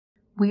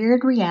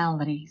Weird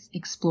Realities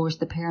explores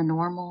the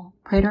paranormal,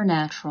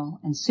 preternatural,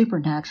 and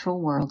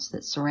supernatural worlds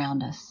that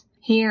surround us.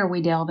 Here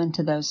we delve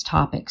into those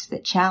topics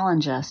that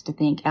challenge us to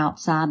think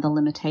outside the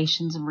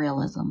limitations of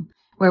realism,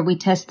 where we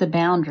test the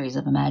boundaries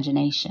of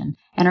imagination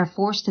and are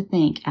forced to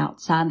think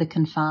outside the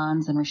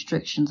confines and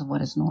restrictions of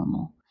what is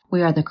normal.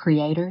 We are the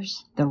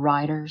creators, the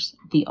writers,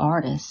 the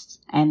artists,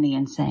 and the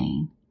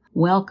insane.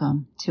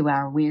 Welcome to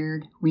our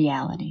Weird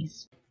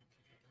Realities.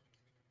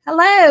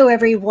 Hello,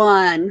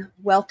 everyone.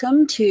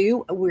 Welcome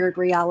to Weird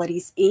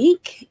Realities,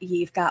 Inc.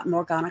 You've got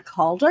Morgana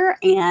Calder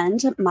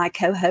and my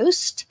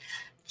co-host,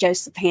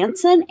 Joseph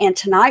Hansen. And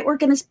tonight we're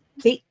going to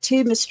speak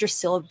to Mr.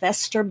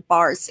 Sylvester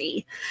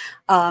Barzey.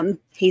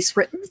 He's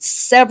written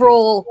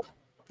several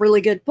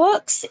really good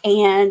books,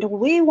 and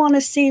we want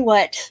to see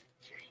what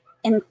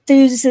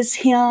enthuses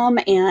him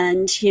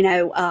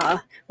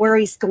and, where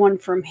he's going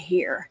from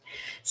here.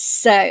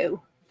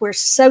 So we're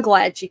so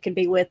glad you could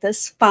be with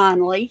us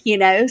finally,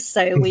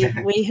 so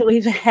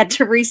we've had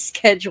to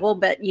reschedule,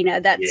 but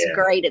that's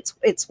great.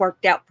 It's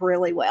worked out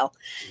really well.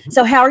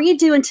 So how are you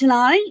doing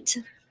tonight?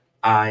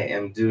 I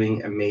am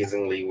doing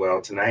amazingly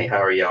well tonight.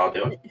 How are y'all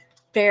doing?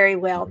 Very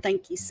well.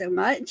 Thank you so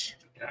much.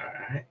 All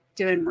right.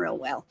 Doing real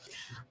well.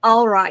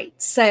 All right.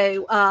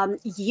 So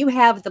you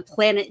have the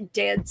Planet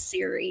Dead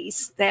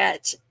series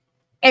that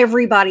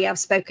everybody I've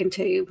spoken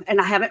to, and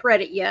I haven't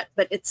read it yet,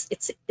 but it's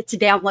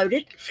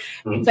downloaded.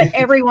 But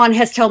everyone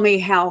has told me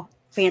how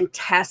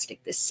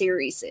fantastic this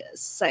series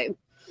is. So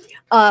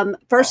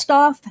first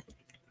off,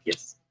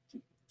 yes,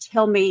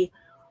 tell me,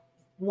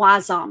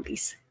 why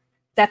zombies?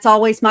 That's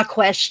always my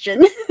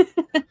question.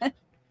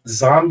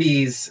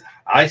 Zombies,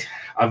 I've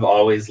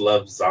always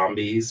loved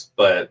zombies,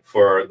 but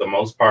for the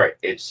most part,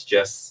 it's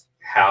just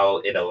how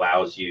it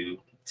allows you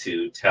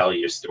to tell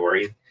your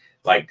story.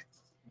 Like,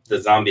 the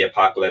zombie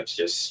apocalypse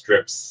just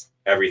strips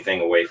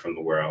everything away from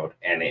the world,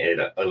 and it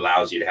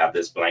allows you to have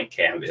this blank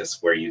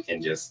canvas where you can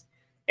just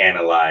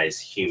analyze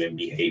human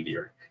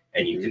behavior,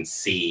 and you can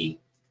see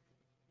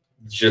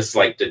just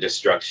like the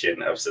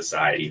destruction of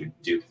society,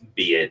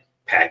 be it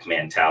pack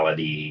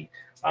mentality,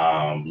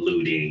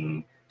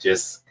 looting,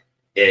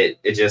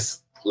 it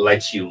just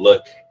lets you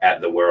look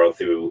at the world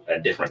through a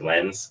different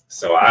lens.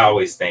 So I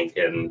always think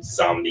in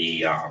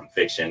zombie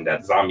fiction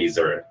that zombies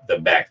are the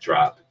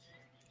backdrop,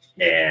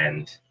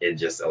 and it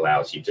just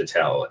allows you to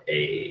tell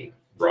a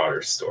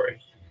broader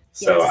story.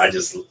 So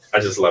yes. I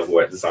just love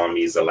what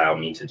zombies allow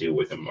me to do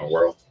within my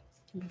world.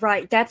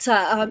 Right. That's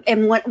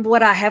and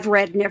what I have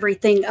read and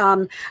everything.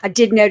 I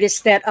did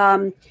notice that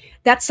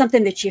that's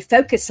something that you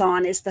focus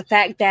on, is the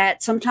fact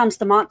that sometimes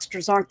the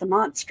monsters aren't the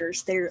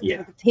monsters; they're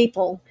the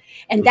people,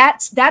 and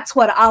that's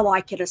what I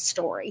like in a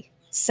story.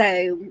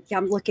 So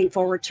I'm looking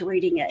forward to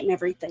reading it and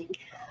everything.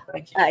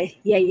 Thank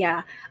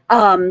you.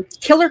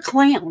 Killer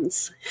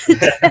clowns.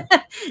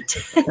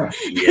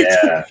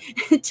 Yeah.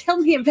 Tell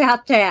me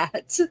about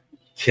that.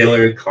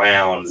 Killer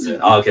clowns.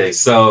 Okay,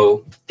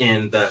 so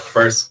in the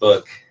first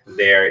book,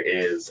 there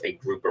is a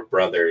group of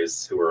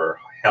brothers who are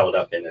held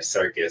up in a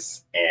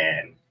circus,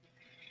 and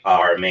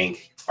our main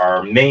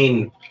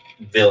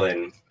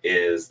villain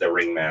is the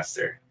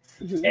ringmaster.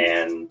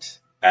 And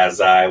as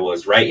I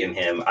was writing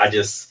him,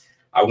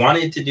 I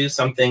wanted to do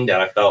something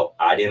that I felt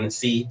I didn't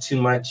see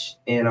too much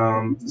in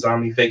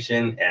zombie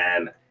fiction,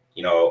 and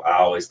I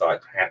always thought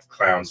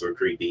clowns were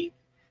creepy.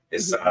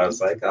 So I was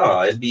like,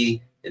 oh, it'd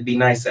be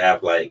nice to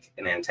have like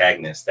an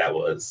antagonist that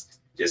was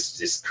just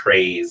this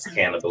crazed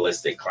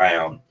cannibalistic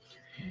clown.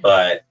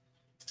 But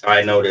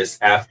I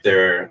noticed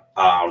after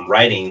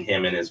writing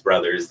him and his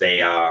brothers,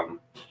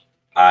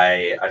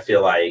 I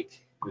feel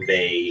like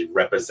they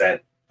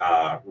represent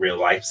real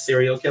life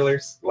serial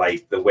killers,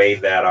 like the way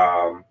that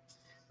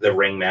the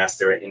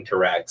ringmaster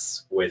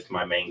interacts with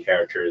my main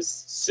characters,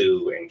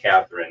 Sue and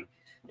Catherine,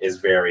 is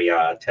very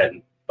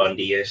Ted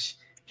Bundy-ish.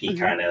 He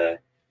kind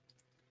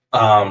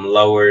of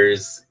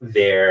lowers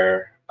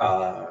their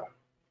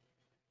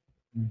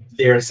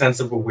sense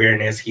of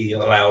awareness. He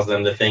allows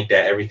them to think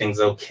that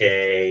everything's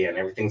okay and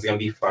everything's gonna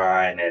be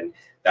fine, and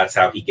that's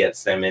how he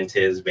gets them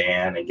into his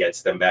van and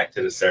gets them back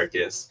to the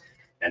circus.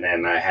 And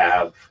then I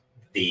have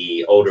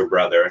the older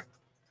brother,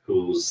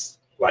 who's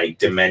like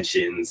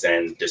dimensions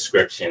and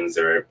descriptions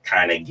are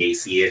kind of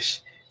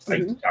Gacy-ish,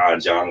 like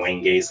John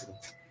Wayne Gacy.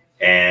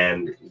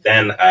 And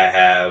then I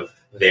have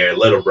their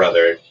little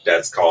brother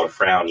that's called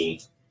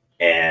Frowny,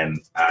 and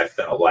I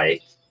felt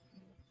like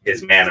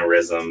his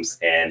mannerisms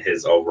and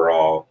his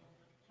overall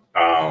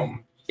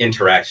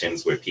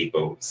interactions with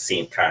people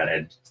seemed kind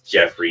of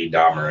Jeffrey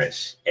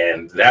Dahmer-ish.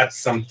 And that's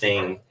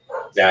something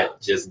that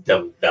just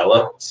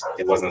developed.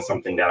 It wasn't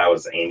something that I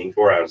was aiming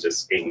for. I was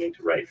just aiming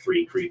to write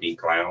free, creepy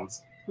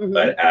clowns.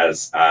 But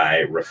as I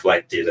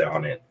reflected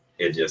on it,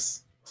 it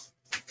just,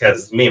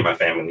 because me and my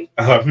family,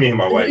 me and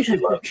my wife, we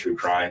love true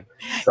crime.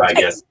 So I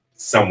guess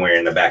somewhere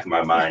in the back of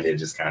my mind, it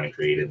just kind of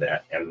created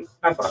that. And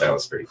I thought that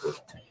was pretty cool.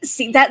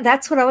 See,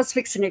 that's what I was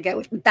fixing to go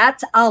with.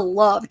 I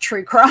love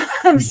true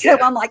crime. So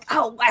I'm like,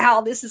 oh, wow,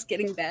 this is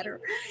getting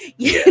better.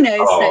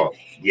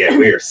 Yeah,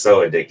 we are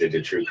so addicted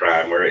to true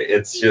crime, where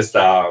it's just,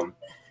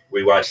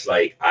 we watch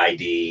like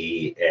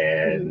ID,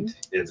 and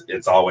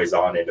it's always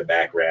on in the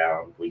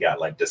background. We got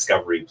like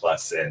Discovery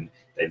Plus, and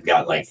they've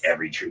got like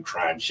every true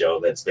crime show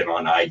that's been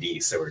on ID.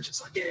 So we're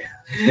just like,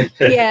 yeah.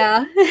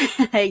 Yeah.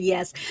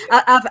 Yes.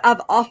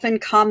 I've often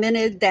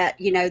commented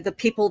that, you know, the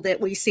people that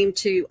we seem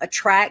to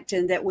attract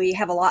and that we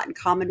have a lot in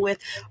common with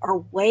are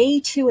way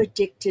too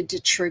addicted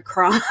to true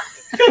crime.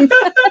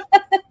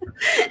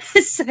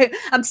 So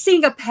I'm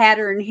seeing a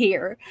pattern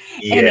here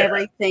and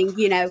everything,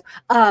 you know.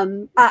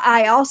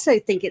 I also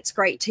think it's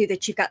great too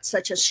that you've got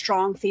such a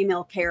strong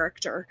female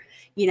character.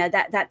 You know,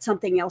 that's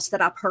something else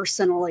that I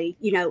personally,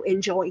 you know,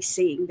 enjoy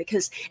seeing,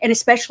 because, and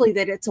especially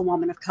that it's a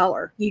woman of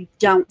color. You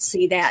don't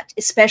see that,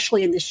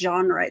 especially in this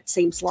genre, it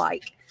seems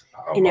like,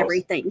 and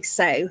everything.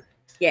 So,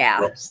 yeah.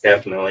 Most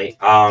definitely.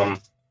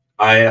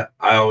 I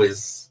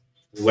always,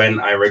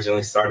 when I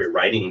originally started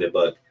writing the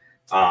book,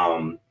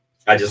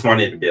 I just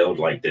wanted to build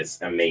like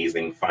this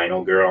amazing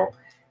final girl.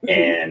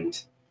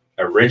 And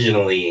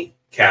originally,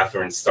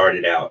 Catherine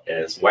started out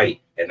as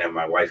white. And then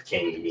my wife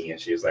came to me and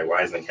she was like,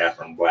 why isn't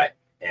Catherine black?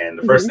 And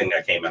the first thing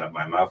that came out of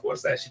my mouth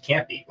was that she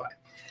can't be black.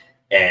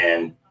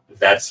 And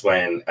that's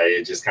when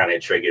it just kind of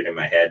triggered in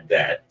my head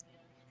that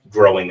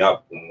growing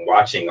up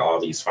watching all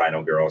these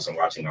final girls and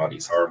watching all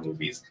these horror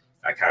movies,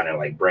 I kind of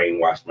like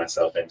brainwashed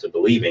myself into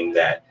believing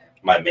that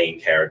my main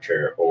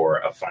character or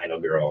a final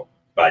girl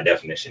by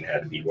definition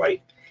had to be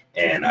white.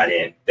 And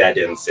that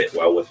didn't sit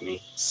well with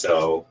me.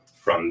 So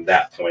from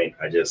that point,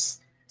 I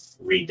just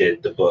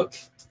redid the book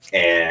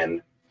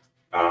and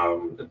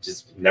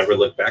just never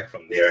looked back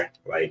from there.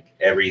 Like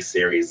every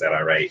series that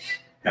I write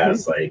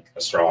has like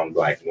a strong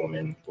black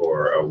woman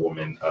or a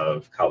woman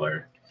of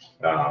color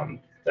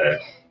that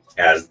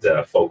as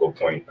the focal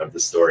point of the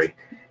story.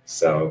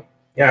 So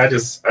yeah, I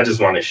just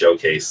want to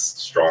showcase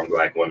strong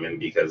black women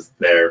because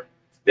they're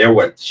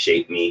what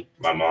shaped me.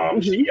 My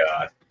mom,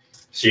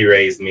 she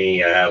raised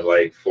me. I have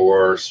like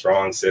 4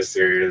 strong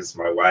sisters,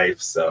 my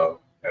wife. So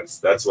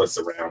that's what's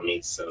around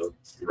me. So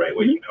you write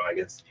what you know, I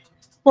guess.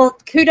 Well,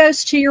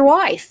 kudos to your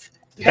wife.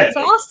 That's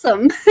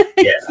awesome.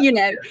 You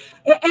know,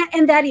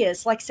 and that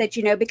is, like I said,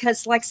 you know,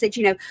 because like I said,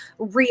 you know,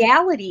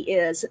 reality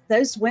is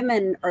those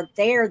women are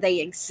there,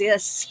 they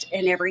exist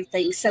and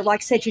everything. So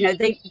like I said, you know,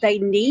 they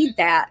need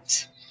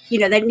that, you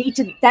know, they need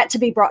that to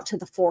be brought to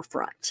the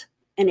forefront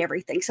and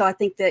everything. So I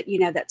think that, you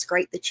know, that's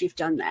great that you've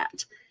done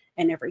that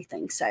and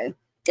everything. So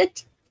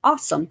good.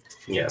 Awesome.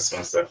 Yes,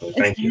 most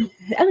definitely. Thank you.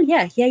 Oh,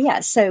 yeah.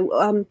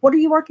 So what are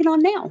you working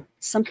on now?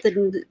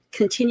 Something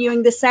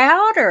continuing this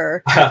out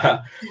or?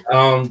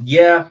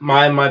 Yeah,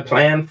 my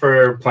plan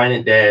for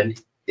Planet Dead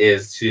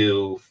is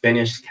to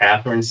finish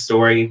Catherine's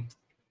story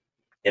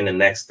in the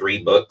next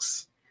 3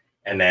 books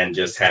and then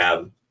just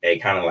have a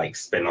kind of like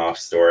spin-off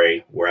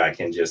story where I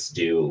can just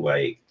do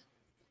like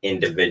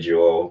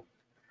individual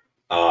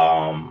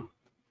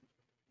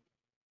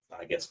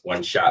I guess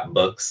one-shot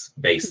books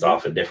based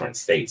off of different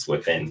states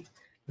within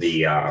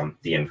the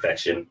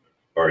infection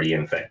or the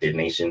infected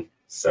nation.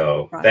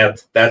 So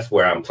that's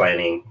where I'm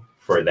planning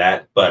for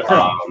that. But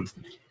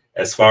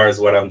as far as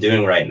what I'm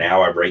doing right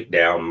now, I break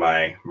down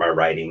my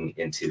writing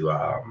into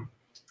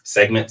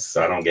segments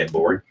so I don't get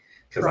bored,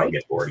 because I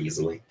get bored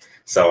easily.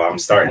 So I'm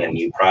starting a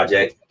new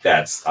project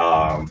that's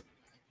what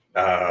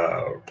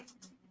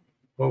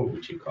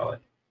would you call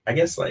it? I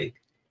guess like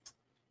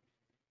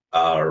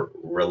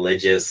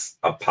religious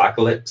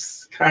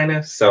apocalypse kind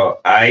of. So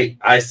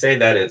I say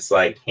that it's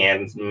like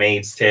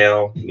Handmaid's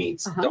Tale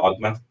meets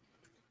Dogma.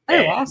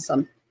 Oh,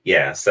 awesome.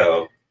 Yeah,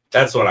 so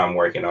that's what I'm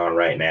working on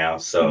right now.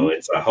 So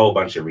it's a whole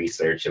bunch of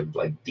research of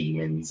like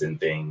demons and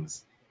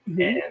things.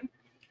 And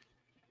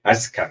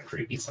that's kind of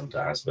creepy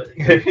sometimes, but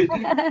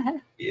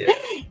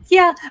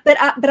yeah. But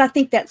I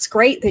think that's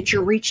great that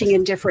you're reaching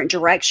in different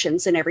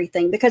directions and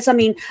everything, because I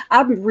mean,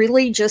 I'm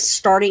really just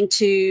starting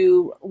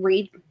to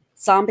read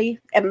zombie,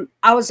 and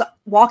I was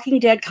Walking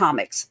Dead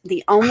comics,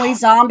 the only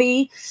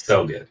zombie.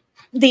 So good.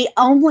 The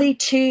only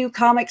 2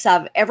 comics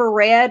I've ever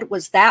read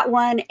was that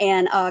one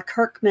and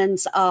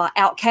Kirkman's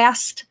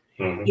Outcast.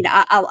 You know,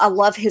 I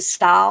love his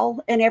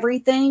style and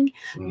everything.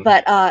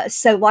 But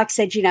so like I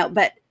said, you know,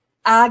 but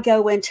I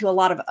go into a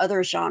lot of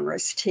other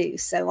genres too.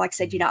 So like I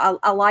said, you know,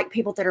 I like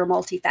people that are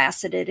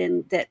multifaceted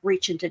and that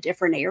reach into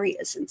different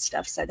areas and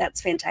stuff. So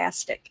that's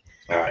fantastic.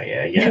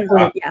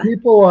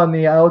 People on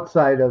the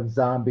outside of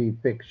zombie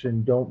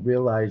fiction don't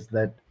realize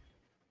that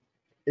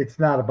it's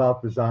not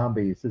about the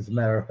zombies. As a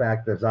matter of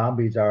fact, the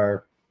zombies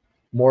are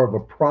more of a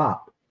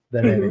prop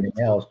than anything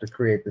else to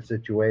create the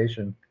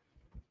situation.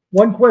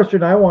 One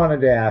question I wanted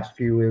to ask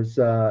you is,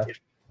 and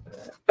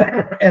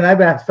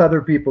I've asked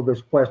other people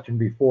this question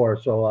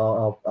before, so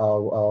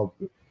I'll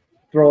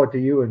throw it to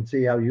you and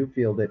see how you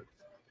feel it.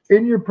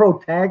 In your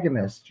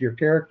protagonists, your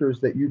characters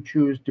that you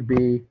choose to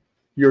be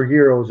your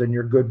heroes and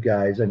your good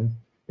guys, and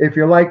if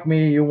you're like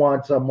me, you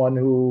want someone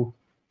who,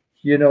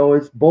 you know,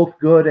 is both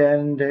good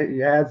and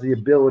has the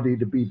ability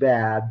to be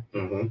bad.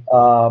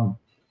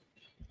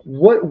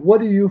 What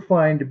do you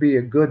find to be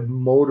a good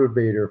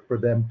motivator for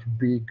them to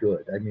be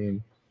good? I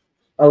mean,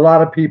 a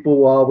lot of people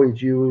will always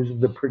use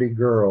the pretty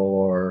girl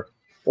or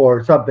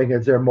or something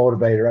as their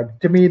motivator.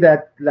 To me,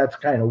 that's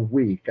kind of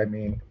weak. I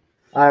mean,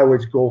 I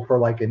always go for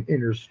like an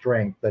inner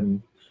strength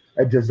and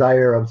a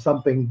desire of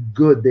something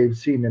good they've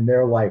seen in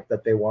their life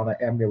that they want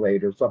to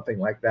emulate or something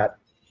like that.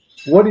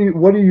 What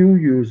do you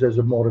use as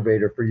a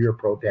motivator for your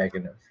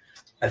protagonist?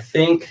 I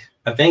think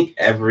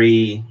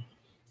every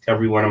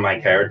one of my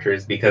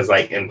characters, because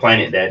like in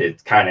Planet Dead,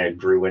 it kind of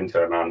grew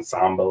into an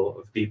ensemble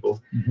of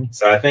people. Mm-hmm.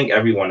 So I think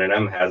every one of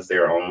them has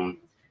their own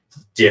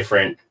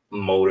different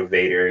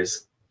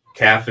motivators.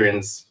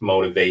 Catherine's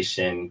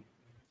motivation,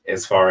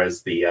 as far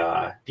as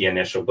the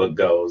initial book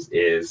goes,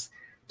 is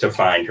to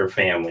find her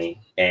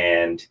family,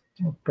 and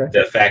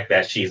the fact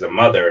that she's a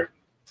mother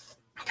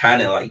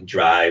kind of like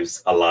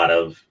drives a lot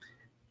of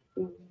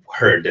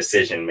her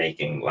decision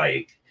making.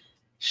 Like,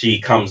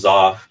 she comes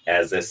off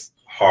as this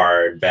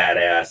hard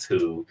badass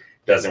who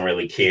doesn't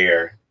really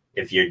care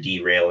if you're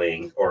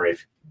derailing or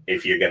if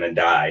you're gonna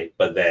die,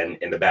 but then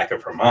in the back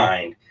of her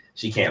mind,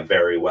 she can't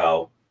very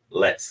well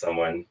let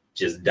someone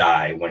just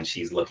die when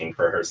she's looking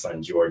for her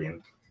son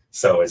Jordan.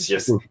 So it's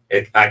just,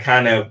 I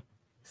kind of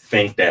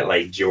think that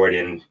like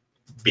Jordan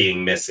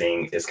being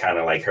missing is kind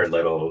of like her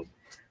little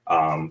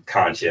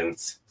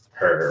conscience,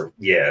 her,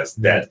 yes,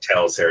 that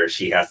tells her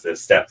she has to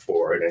step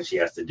forward and she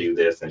has to do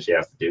this and she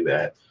has to do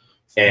that.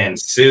 And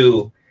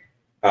Sue's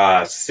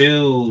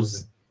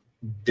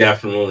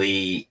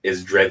definitely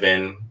is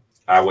driven,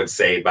 I would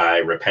say, by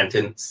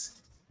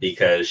repentance,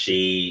 because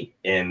she,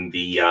 in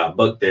the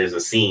book, there's a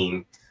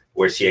scene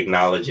where she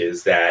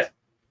acknowledges that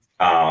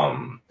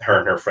her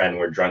and her friend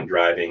were drunk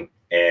driving,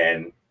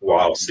 and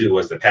while Sue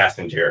was the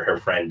passenger, her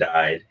friend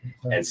died,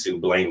 and Sue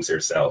blames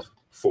herself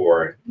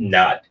for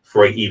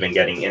even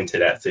getting into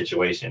that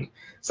situation.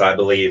 So I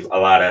believe a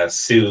lot of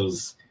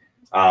Sue's,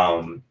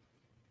 a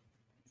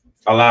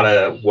lot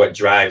of what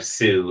drives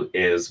Sue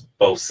is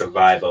both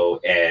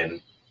survival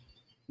and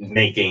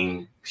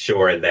making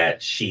sure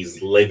that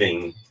she's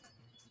living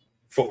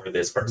for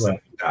this person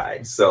who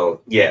died.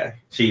 So yeah,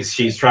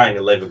 she's trying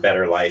to live a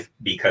better life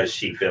because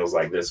she feels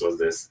like this was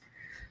this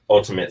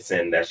ultimate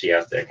sin that she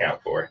has to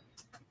account for.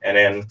 And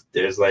then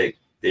there's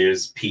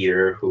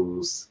Peter,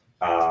 who's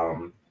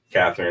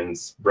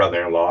Catherine's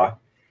brother-in-law.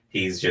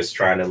 He's just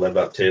trying to live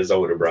up to his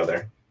older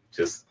brother.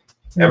 Just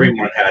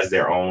everyone has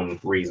their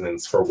own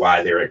reasons for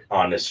why they're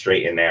on the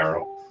straight and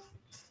narrow.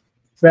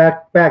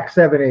 Back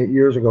 7-8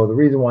 years ago, the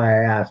reason why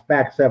I asked,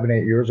 back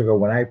 7-8 years ago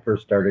when I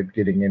first started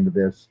getting into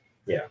this,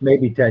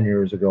 maybe 10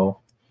 years ago,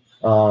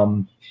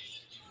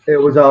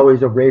 it was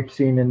always a rape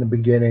scene in the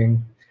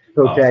beginning.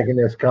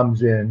 Protagonist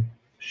comes in,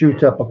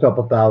 shoots up a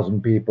couple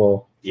thousand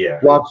people,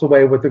 walks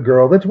away with a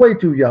girl that's way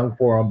too young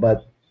for him,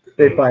 but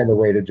they find a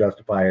way to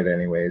justify it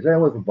anyways. And it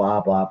was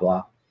blah, blah,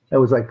 blah. It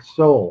was like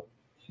so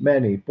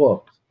many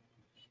books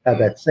had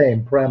that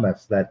same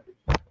premise that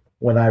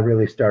when I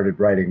really started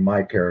writing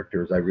my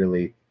characters, I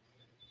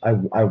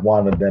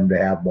wanted them to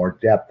have more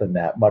depth than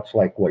that, much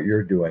like what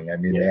you're doing. I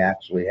mean, they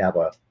actually have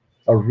a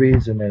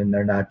reason, and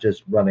they're not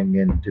just running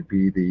in to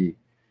be the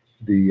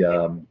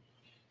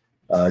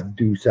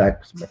Deus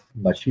Ex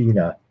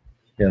Machina,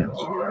 you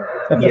know.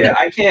 Yeah,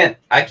 I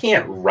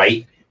can't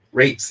write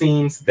rape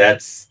scenes.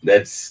 That's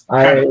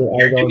I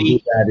don't do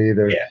that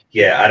either.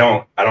 Yeah, I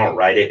don't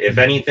write it. If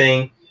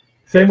anything,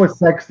 same with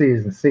sex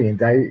scenes.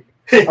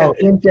 I'll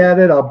think at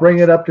it, I'll bring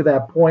it up to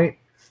that point,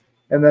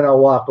 and then I'll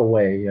walk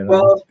away. You know.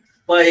 Well,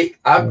 like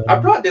I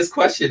brought this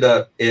question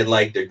up in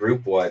like the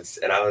group once,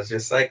 and I was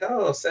just like,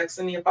 "Oh, sex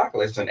in the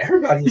apocalypse," and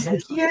everybody's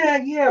like,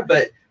 "Yeah,"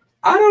 but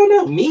I don't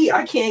know. Me,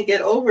 I can't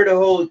get over the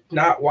whole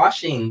not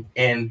washing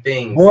and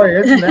things. Boy,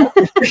 isn't that?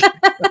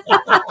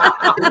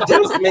 It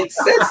doesn't make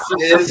sense.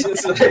 It's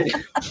just like,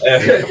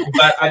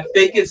 but I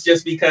think it's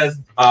just because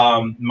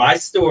my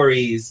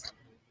stories,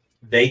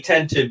 they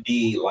tend to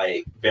be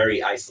like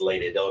very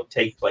isolated. They'll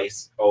take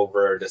place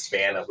over the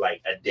span of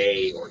like a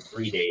day or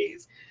 3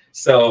 days.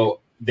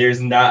 So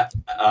there's not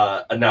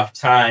enough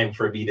time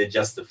for me to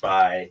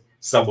justify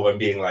someone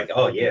being like,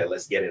 "Oh yeah,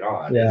 let's get it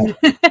on." Yeah.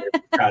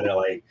 Kind of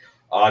like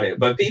on it.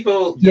 But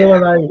people, Jill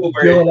and I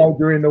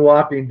during The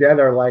Walking Dead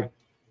are like,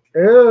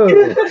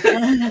 ew.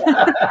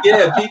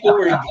 Yeah, people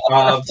were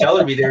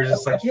telling me, they were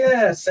just like,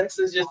 "Yeah, sex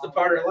is just a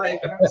part of life,"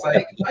 and I was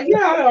like,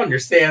 "Yeah, I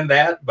understand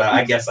that, but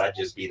I guess I'd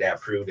just be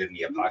that prude in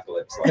the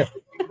apocalypse." Well,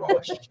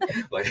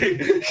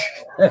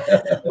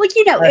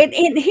 you know,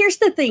 and here's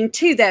the thing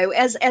too, though,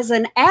 as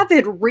an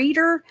avid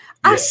reader,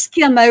 I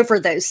skim over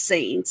those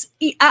scenes.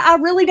 I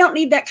really don't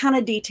need that kind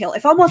of detail.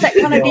 If I want that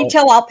kind of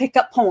detail, I'll pick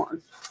up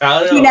porn.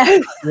 You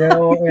know,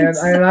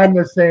 and I'm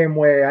the same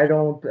way. I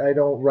don't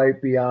write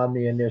beyond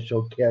the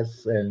initial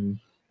kiss, and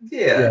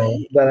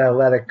then I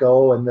let it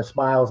go, and the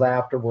smiles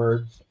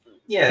afterwards.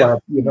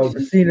 But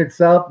the scene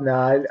itself,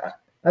 I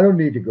don't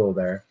need to go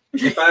there.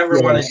 If I ever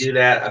want to do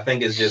that, I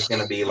think it's just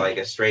going to be like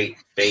a straight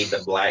fade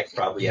to black,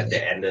 probably at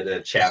the end of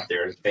the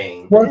chapter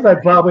thing. Plus, I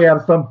probably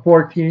have some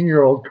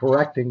 14-year-old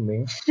correcting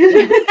me.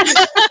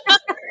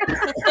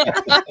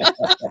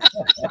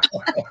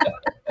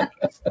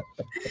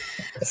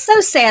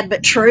 So sad,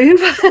 but true.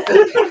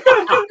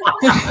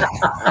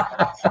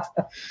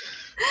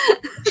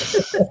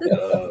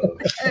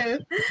 Okay.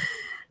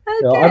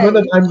 No,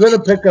 I'm gonna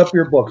pick up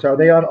your books. Are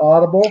they on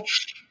Audible?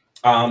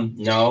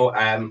 No,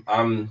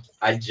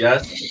 I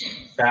just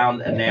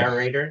found a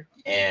narrator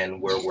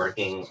and we're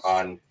working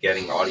on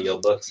getting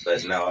audiobooks,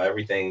 but no,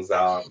 everything's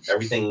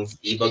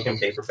ebook and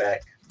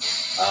paperback.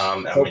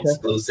 I'm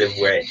exclusive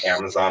with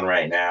Amazon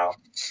right now.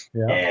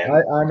 Yeah,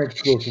 and I'm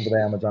exclusive with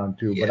Amazon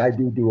too, but I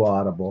do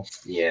Audible.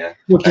 Yeah,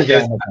 which is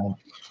Amazon.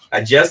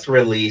 I just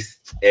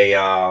released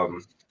a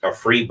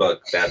free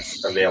book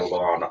that's available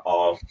on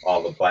all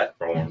the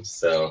platforms.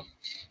 So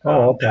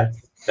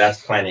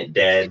that's Planet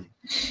Dead,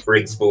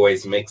 Briggs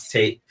Boys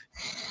mixtape,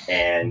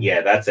 and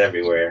yeah, that's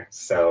everywhere.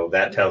 So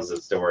that tells the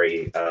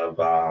story of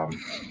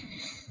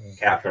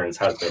Catherine's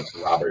husband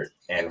Robert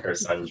and her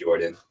son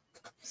Jordan.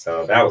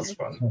 So that was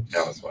fun.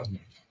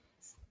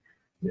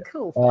 Yeah.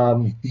 Cool.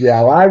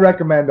 Yeah, well, I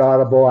recommend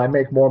Audible. I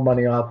make more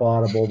money off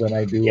Audible than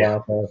I do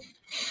off of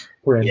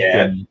print.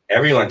 Yeah,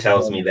 everyone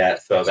tells me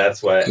that, so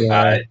that's what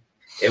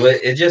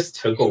it just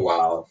took a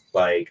while.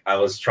 Like I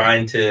was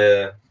trying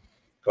to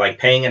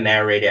paying a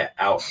narrator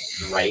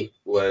outright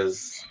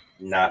was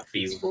not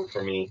feasible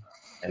for me.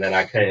 And then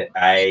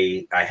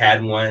I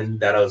had one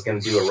that I was gonna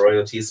do a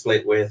royalty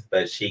split with,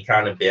 but she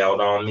kind of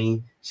bailed on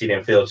me. She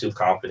didn't feel too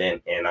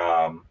confident in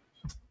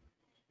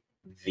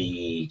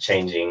the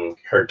changing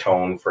her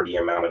tone for the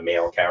amount of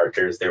male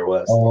characters there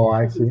was. Oh,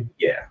 I see.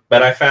 Yeah,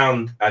 but I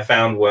found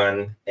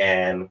one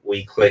and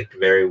we clicked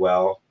very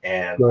well,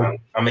 and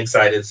I'm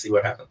excited to see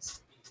what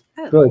happens.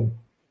 Good.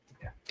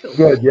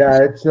 Good. Yeah,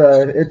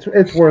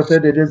 it's worth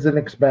it. It is an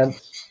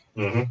expense.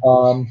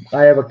 Mm-hmm.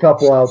 I have a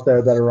couple out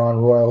there that are on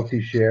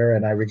royalty share,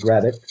 and I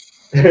regret it.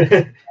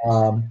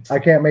 I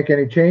can't make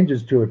any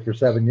changes to it for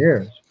 7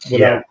 years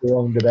without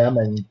going to them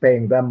and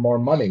paying them more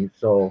money.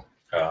 So.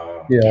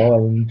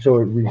 And so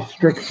it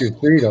restricts your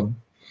freedom.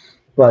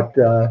 But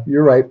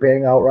you're right,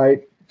 paying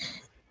outright.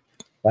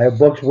 I have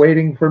books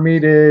waiting for me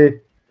to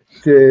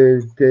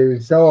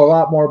sell a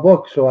lot more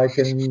books so I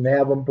can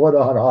have them put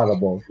on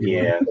Audible.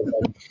 Yeah.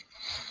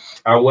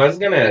 I was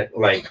gonna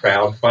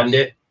crowdfund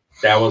it.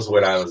 That was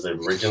what I was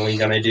originally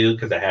gonna do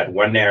because I had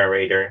one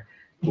narrator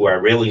who I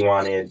really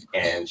wanted,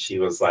 and she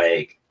was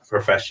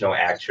professional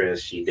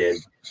actress. She did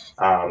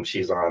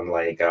she's on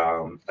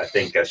I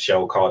think a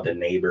show called The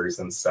Neighbors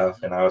and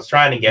stuff, and I was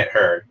trying to get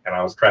her and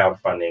I was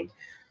crowdfunding,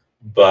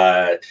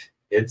 but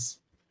it's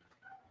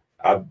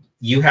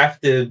you have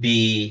to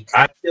be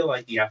I feel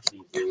like you have to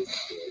be really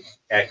good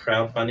at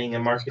crowdfunding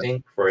and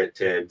marketing for it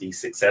to be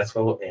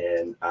successful,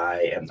 and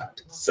I am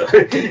not. So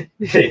it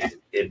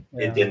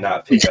did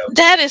not pick up.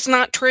 That is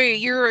not true.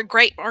 You're a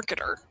great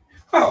marketer.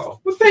 Oh,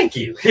 well, thank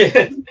you.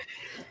 And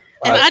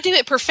I do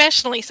it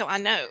professionally, so I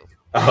know.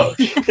 Oh,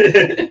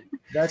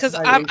 because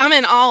I'm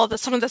in awe of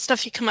some of the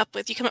stuff you come up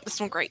with. You come up with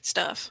some great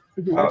stuff.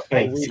 Oh,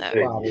 thanks.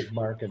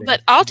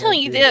 But I'll tell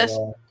you this.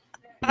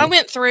 I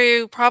went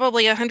through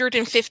probably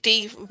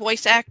 150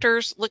 voice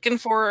actors looking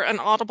for an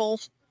Audible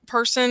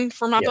person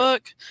for my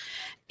book.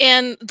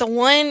 And the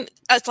one,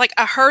 it's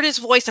I heard his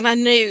voice and I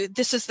knew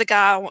this is the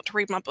guy I want to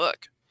read my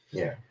book.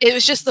 Yeah. It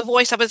was just the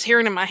voice I was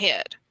hearing in my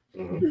head.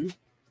 Mm-hmm.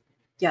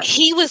 Yeah.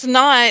 He was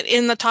not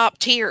in the top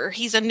tier.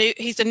 He's a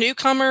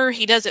newcomer.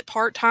 He does it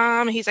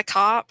part-time. He's a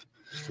cop.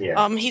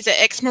 Yeah. He's an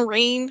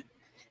ex-Marine.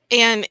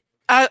 And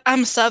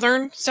I'm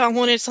Southern, so I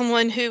wanted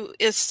someone who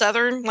is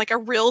Southern, like a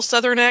real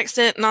Southern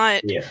accent,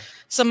 not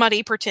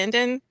somebody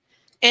pretending.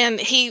 And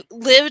he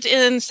lived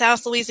in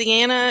South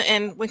Louisiana,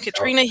 and when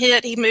Katrina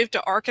hit, he moved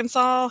to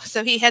Arkansas,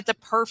 so he had the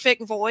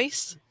perfect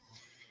voice.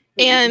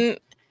 And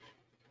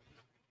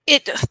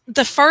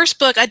the first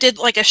book I did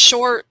a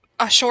short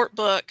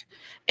book,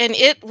 and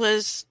it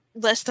was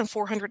less than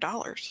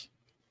 $400.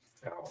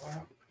 Oh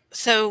wow!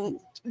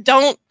 So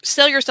don't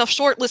sell yourself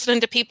short listening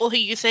to people who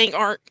you think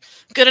aren't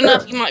good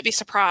enough. You might be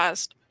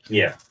surprised.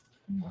 Yeah.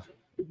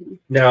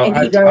 No,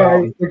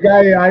 the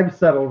guy I've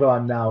settled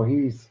on now,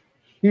 he's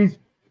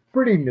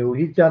pretty new.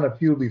 He's done a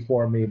few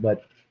before me,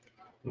 but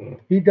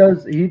he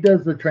does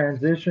the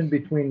transition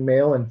between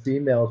male and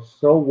female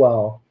so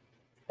well.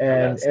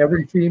 And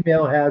every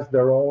female has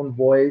their own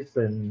voice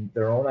and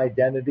their own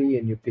identity,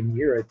 and you can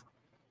hear it.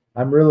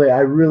 I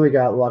really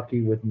got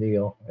lucky with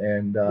Neil,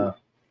 and I'm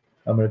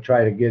going to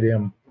try to get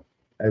him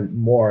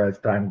more as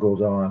time goes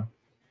on.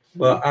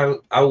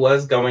 Well, I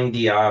was going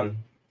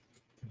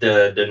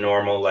the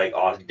normal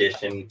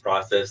audition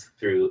process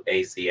through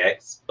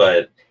ACX,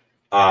 but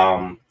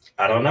I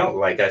don't know.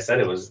 Like I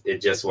said,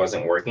 it just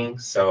wasn't working.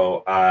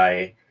 So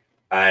I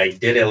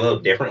did it a little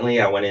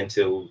differently. I went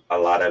into a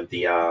lot of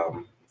the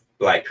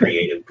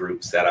creative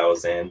groups that I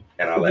was in,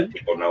 and I let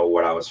people know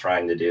what I was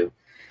trying to do.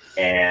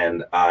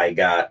 And I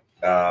got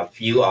a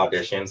few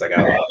auditions. I got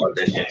a lot of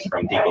auditions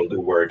from people who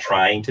were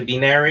trying to be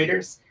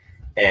narrators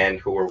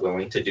and who were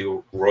willing to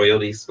do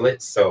royalty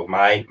splits. So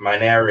my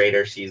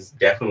narrator, she's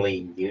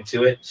definitely new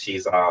to it.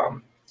 She's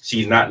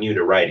not new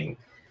to writing,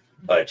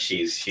 but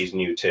she's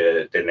new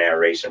to the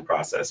narration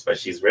process, but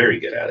she's very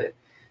good at it.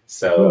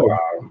 So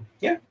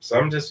so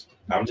I'm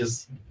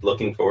just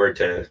looking forward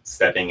to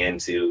stepping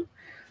into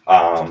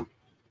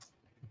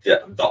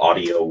the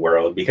audio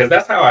world, because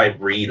that's how I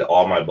read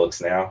all my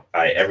books now.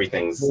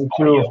 Everything's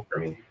audio for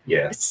me.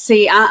 Yeah.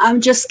 See,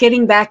 I'm just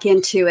getting back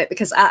into it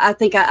because I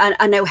think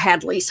I know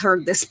Hadley's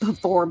heard this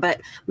before,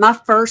 but my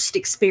first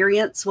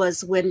experience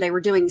was when they were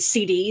doing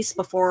CDs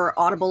before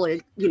Audible,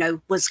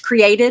 was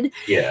created.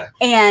 Yeah.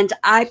 And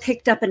I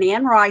picked up an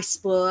Anne Rice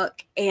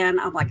book, and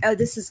I'm like, oh,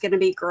 this is going to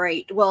be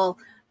great. Well,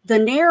 the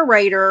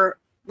narrator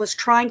was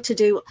trying to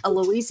do a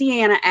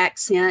Louisiana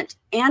accent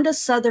and a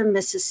Southern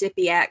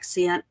Mississippi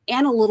accent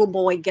and a little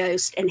boy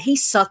ghost, and he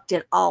sucked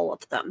at all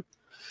of them.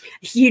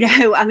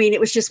 It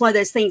was just one of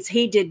those things.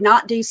 He did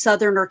not do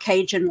Southern or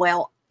Cajun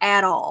well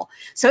at all.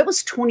 So it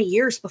was 20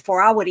 years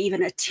before I would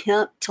even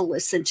attempt to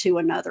listen to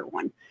another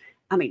one.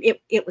 I mean,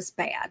 it was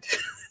bad.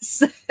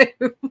 So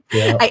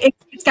yeah.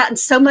 It's gotten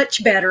so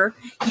much better.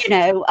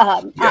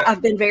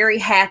 I've been very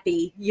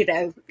happy,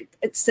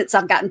 since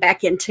I've gotten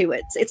back into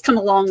it. It's come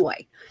a long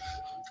way.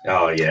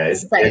 Oh, yeah,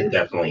 it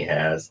definitely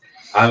has.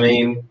 I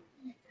mean,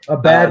 a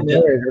bad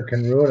narrator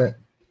can ruin it.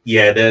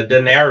 Yeah,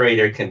 the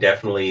narrator can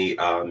definitely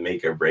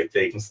make or break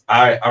things.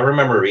 I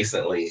remember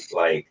recently,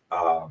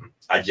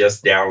 I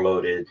just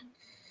downloaded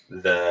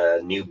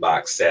the new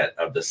box set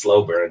of the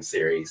Slow Burn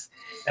series,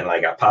 and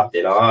I popped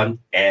it on,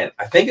 and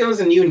I think it was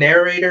a new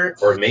narrator,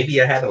 or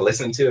maybe I hadn't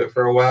listened to it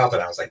for a while,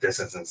 but I was like,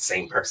 this isn't the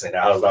same person.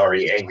 I was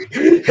already angry.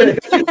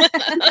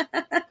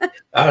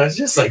 I was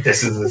just like,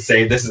 this is the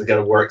same. This is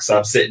gonna work. So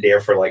I'm sitting there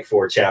for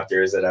 4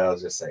 chapters, and I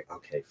was just like,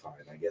 okay, fine.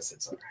 I guess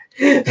it's all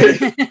right.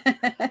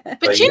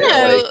 but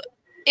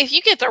if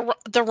you get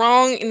the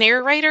wrong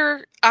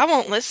narrator, I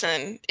won't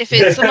listen. If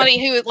it's somebody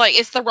who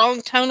it's the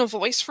wrong tone of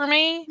voice for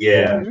me.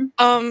 Yeah.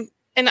 And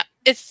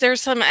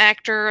there's some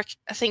actor,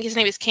 I think his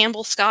name is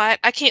Campbell Scott.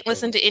 I can't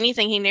listen to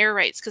anything he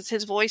narrates because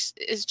his voice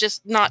is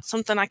just not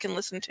something I can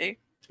listen to.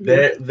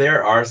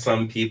 There are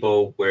some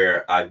people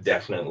where I've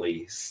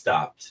definitely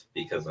stopped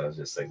because I was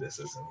just like, this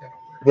isn't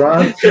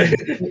gonna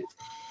work.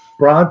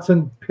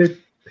 Bronson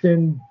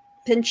Pinchot.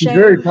 He's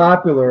very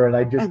popular, and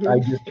I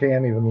just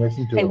can't even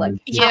listen to him.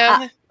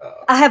 Yeah.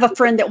 I have a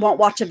friend that won't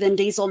watch a Vin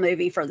Diesel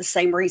movie for the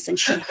same reason.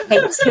 She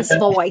hates his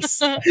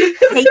voice.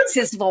 Hates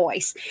his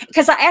voice.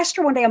 Because I asked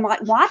her one day, I'm like,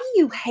 why do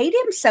you hate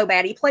him so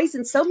bad? He plays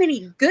in so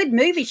many good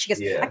movies. She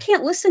goes, I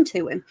can't listen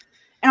to him.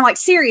 And I'm like,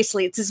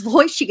 seriously, it's his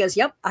voice? She goes,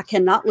 yep, I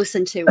cannot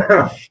listen to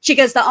it. She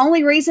goes, the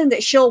only reason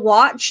that she'll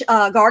watch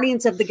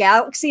Guardians of the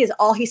Galaxy is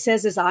all he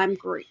says is, I'm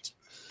Groot.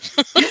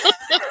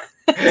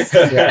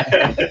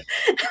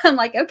 I'm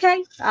like,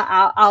 okay,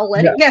 I'll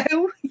let it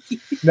go.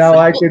 Now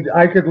I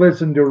could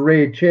listen to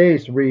Ray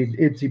Chase read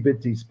Itsy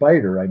Bitsy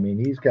Spider. I mean,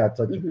 he's got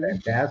such a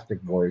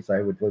fantastic voice. I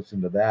would listen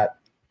to that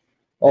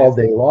all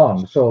day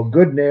long. So a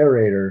good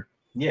narrator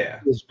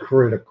is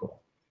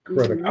critical.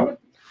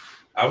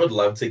 I would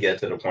love to get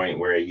to the point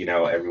where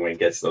everyone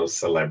gets those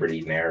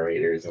celebrity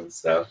narrators and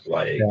stuff.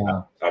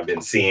 I've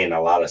been seeing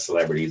a lot of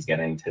celebrities get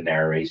into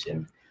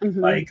narration.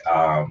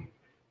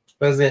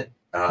 Was it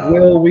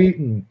Will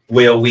Wheaton?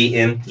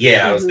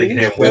 Yeah, I was thinking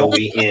him. Will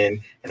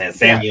Wheaton, and then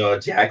Samuel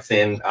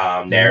Jackson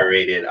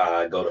narrated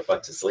 "Go to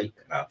Fuck to Sleep,"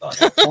 and I thought,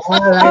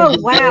 oh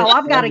wow,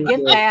 I've got to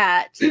get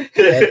that.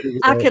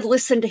 I could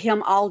listen to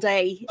him all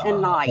day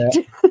and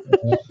night.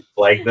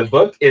 The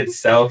book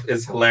itself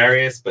is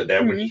hilarious, but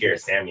then when you hear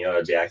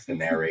Samuel Jackson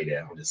narrate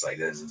it, I'm just like,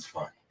 this is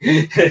fun.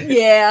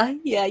 Yeah.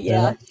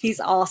 He's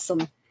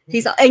awesome.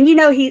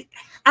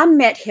 I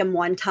met him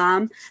one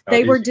time.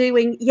 They were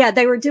doing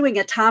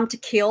a Time to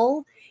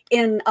Kill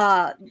in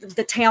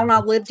the town I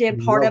lived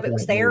in. Part of it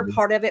was there.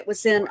 Part of it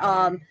was in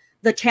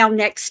the town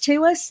next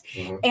to us.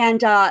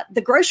 And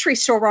the grocery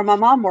store where my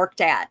mom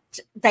worked at,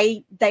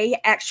 they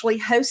actually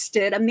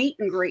hosted a meet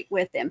and greet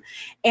with him.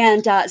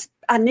 And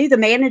I knew the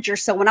manager,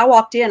 so when I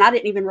walked in, I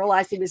didn't even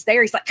realize he was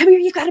there. He's like, come here,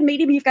 you've got to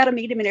meet him,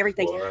 and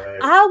everything.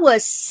 What? I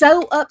was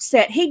so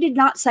upset. He did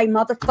not say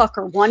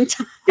motherfucker one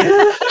time.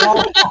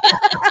 I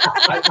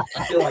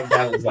feel like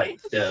that was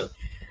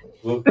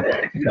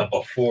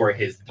before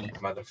his deep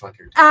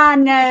motherfucker. I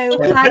know,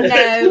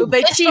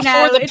 but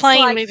before the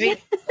plane movie.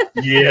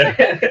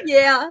 Yeah.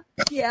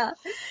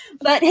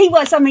 But he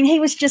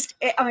was just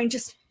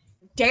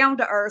down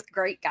to earth,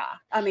 great guy.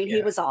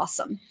 He was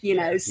awesome,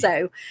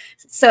 so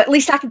at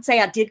least I can say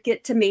I did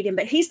get to meet him.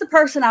 But he's the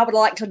person I would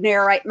like to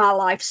narrate my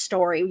life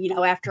story,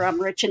 after I'm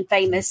rich and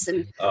famous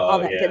and all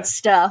that good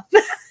stuff.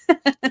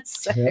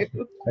 So I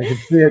can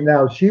see it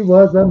now. She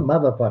was a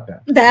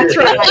motherfucker. That's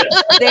right.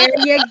 There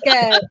you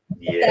go.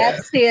 Yeah.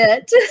 That's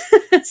it.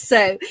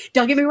 So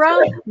don't get me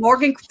wrong,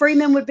 Morgan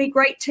Freeman would be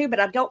great too, but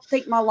I don't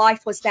think my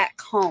life was that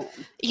calm.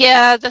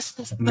 Yeah, that's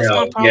my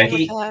problem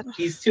with that.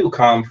 He's too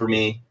calm for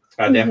me.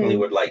 I definitely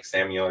would like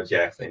Samuel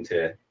Jackson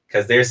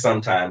because there's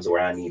some times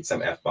where I need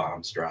some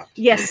F-bombs dropped.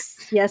 Yes,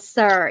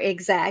 Sir.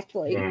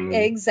 Exactly.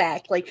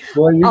 Exactly.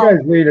 Well, you guys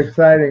lead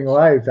exciting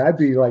lives. I'd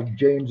be like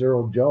James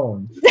Earl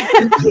Jones.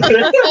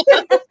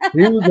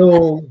 He was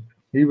old.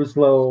 He was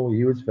slow.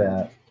 He was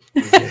fat.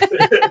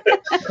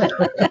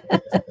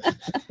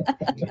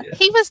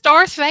 He was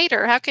Darth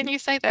Vader. How can you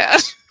say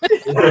that?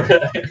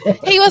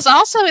 He was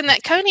also in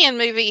that Conan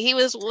movie. He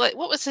was what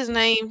was his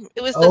name?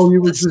 It was he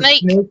the was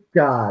snake. the snake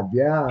god.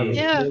 Yeah.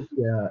 Yeah. Snake,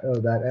 yeah. Oh,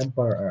 that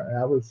Empire.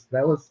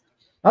 That was.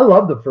 I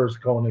love the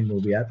first Conan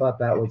movie. I thought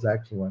that was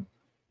excellent.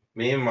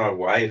 Me and my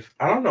wife,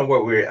 I don't know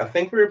what I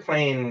think we were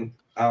playing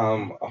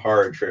a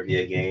horror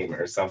trivia game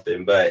or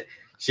something, but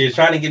she was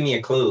trying to give me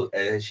a clue,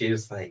 and she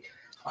was like,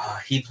 "Oh,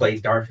 he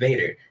plays Darth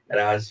Vader," and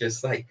I was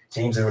just like,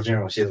 "James Earl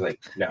Jones." She was like,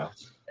 "No,"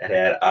 and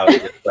then I was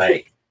just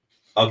like,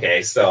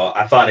 "Okay." So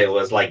I thought it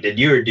was like the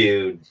newer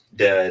dude,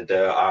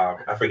 the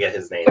I forget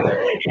his name,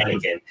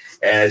 Anakin,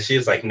 and she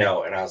was like,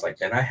 "No," and I was like,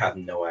 "Then I have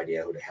no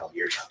idea who the hell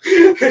you're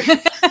talking."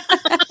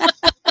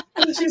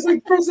 And she's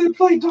like, "President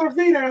played Darth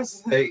Vader." I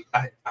was like,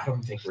 I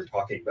don't think we're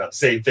talking about the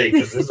same thing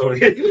because this only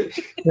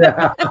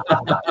never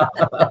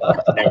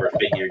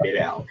figured it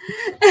out.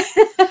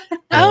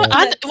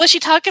 Oh, was she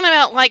talking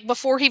about like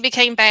before he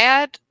became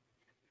bad?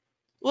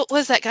 What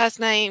was that guy's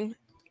name?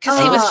 Because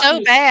he was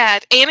so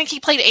bad.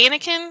 He played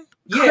Anakin.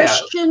 Yeah.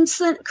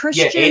 Christensen.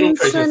 Yeah, Aiden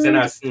Christensen.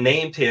 I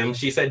named him.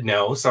 She said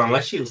no. So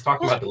unless she was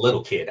talking about the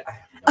little kid,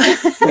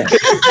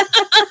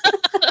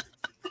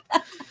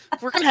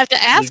 we're gonna have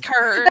to ask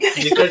her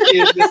because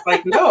she was just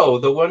like, no,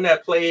 the one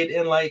that played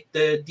in like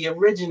the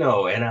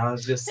original, and I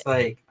was just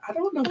like, I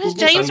don't know. It was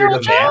James Earl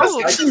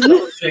Jones.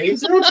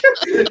 James Earl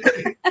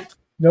Jones.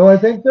 No, I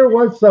think there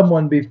was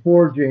someone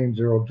before James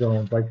Earl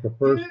Jones, like the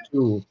first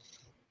two.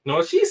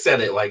 No, she said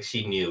it like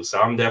she knew,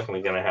 so I'm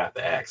definitely gonna have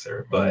to ask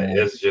her. But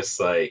it's just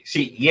like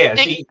she,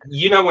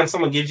 you know, when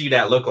someone gives you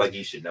that look, like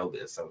you should know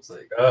this. I was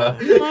like,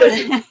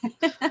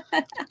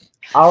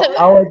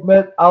 I'll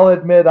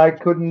admit, I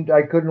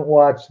couldn't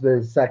watch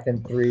the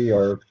second three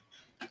or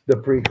the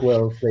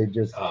prequels. They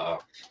just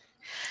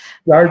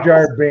Jar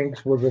Jar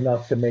Binks was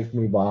enough to make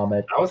me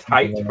vomit. I was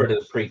hyped for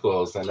the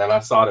prequels, and then I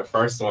saw the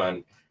first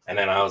one, and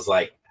then I was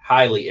like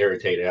highly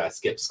irritated. I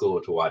skipped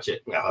school to watch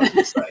it. I was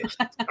just like,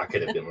 I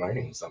could have been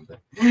learning something.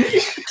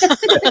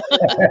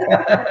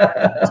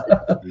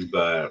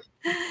 But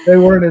they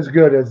weren't as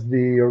good as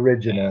the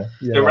original.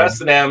 Yeah. The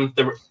rest of them,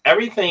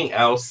 everything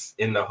else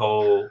in the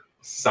whole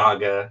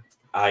saga,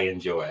 I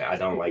enjoy. I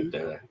don't like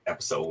the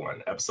episode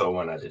one. Episode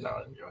one, I did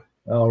not enjoy.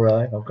 Oh,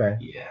 really? Okay.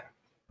 Yeah.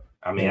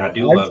 I mean, I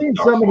do. I've seen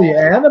some of the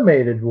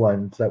animated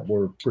ones that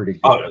were pretty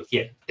good. Oh,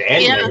 yeah. The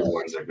animated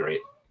ones are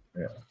great.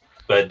 Yeah.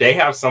 But they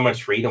have so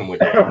much freedom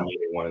with the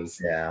animated ones.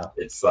 Yeah.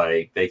 It's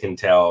like they can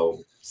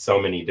tell so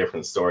many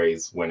different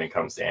stories when it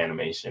comes to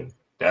animation.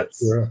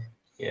 That's,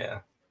 yeah.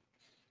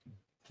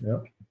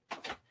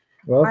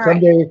 Well,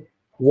 someday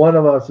one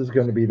of us is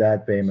going to be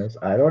that famous.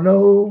 I don't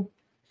know.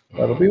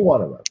 That'll be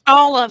one of us.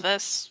 All of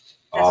us.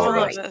 All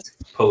of us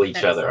pull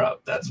each other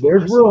up. There's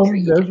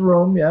room. There's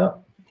room. Yeah.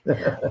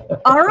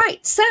 All right.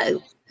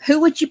 So, who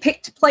would you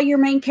pick to play your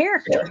main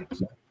character?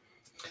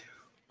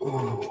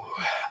 Ooh,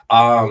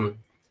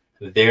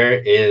 there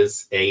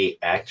is a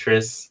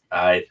actress.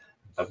 I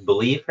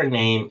believe her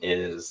name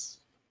is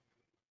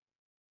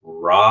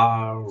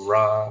Ra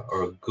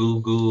or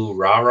Goo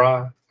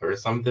Rara or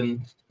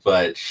something.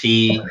 But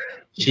she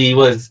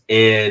was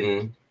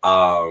in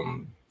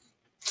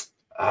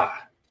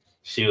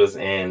she was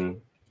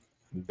in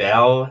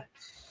Belle,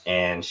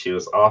 and she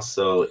was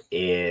also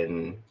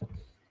in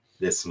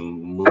this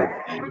movie,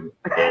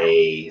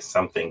 a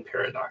something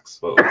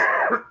paradox. What was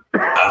it?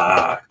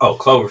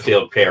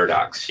 Cloverfield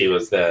Paradox. She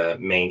was the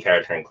main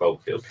character in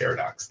Cloverfield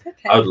Paradox.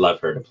 Okay. I would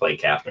love her to play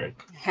Catherine.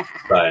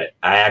 But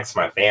I asked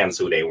my fans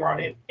who they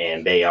wanted,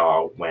 and they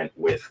all went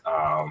with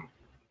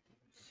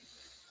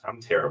I'm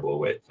terrible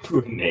with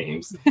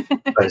names.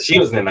 But she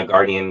was in a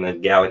Guardian of the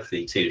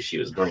Galaxy too. She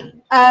was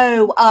green.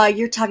 Oh,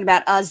 you're talking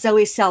about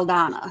Zoe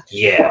Saldana.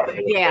 Yeah.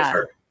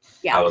 Her.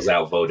 Yeah. I was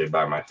outvoted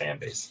by my fan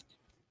base.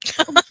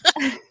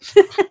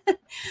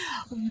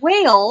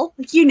 Well,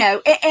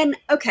 and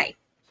okay.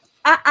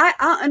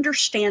 I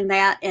understand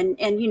that, and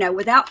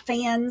without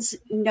fans,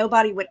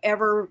 nobody would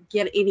ever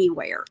get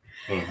anywhere.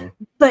 Mm-hmm.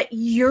 But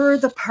you're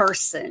the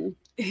person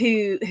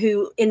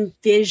who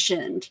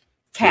envisioned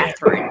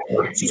Catherine.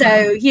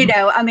 So,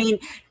 I mean,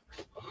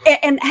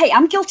 and hey,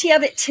 I'm guilty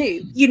of it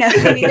too.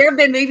 I mean, there have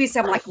been movies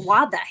I'm like,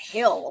 why the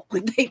hell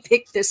would they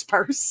pick this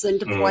person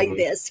to play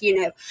this?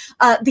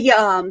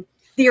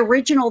 The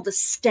original The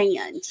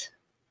Stand.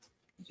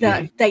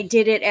 They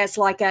did it as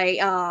like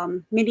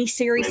a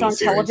mini-series on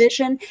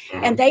television,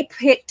 and they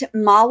picked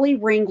Molly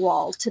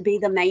Ringwald to be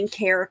the main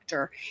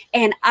character,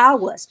 and I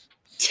was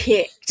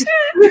ticked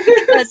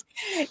because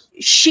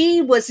she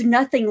was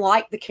nothing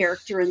like the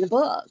character in the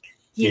book.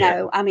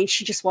 I mean,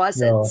 she just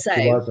wasn't. No, so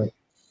she wasn't.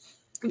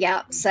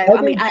 Yeah, so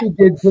I mean, she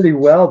did pretty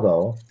well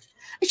though.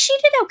 She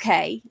did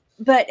okay,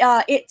 but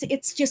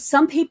it's just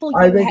some people.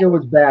 I think it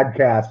was bad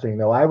casting,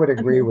 though. I would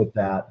agree with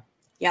that.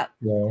 Yep.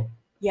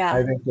 Yeah,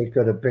 I think they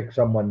could have picked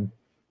someone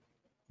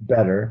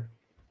better.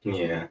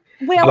 Yeah.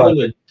 Well,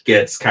 Hollywood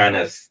gets kind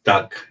of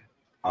stuck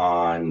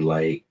on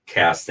like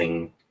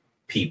casting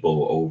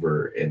people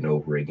over and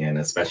over again,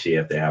 especially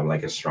if they have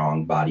like a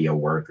strong body of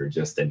work or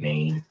just a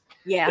name.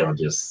 Yeah. They'll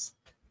just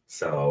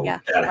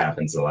that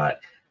happens a lot.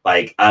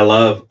 Like I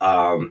love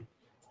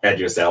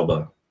Idris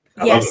Elba.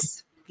 I love him.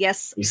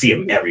 Yes. You see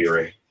him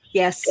everywhere.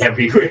 Yes.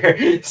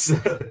 Everywhere. So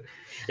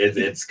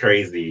it's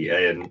crazy.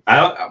 And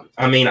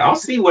I mean, I'll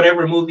see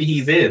whatever movie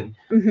he's in,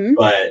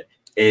 but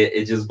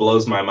it just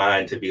blows my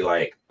mind to be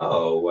like,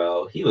 oh,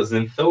 well, he was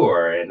in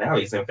Thor and now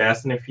he's in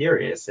Fast and the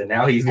Furious and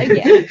now he's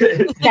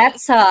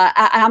That's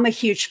I'm a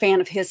huge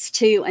fan of his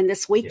too. And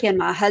this weekend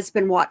my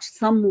husband watched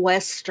some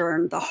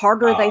Western, The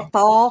Harder They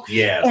Fall.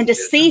 Yeah. And to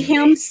see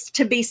him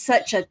to be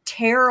such a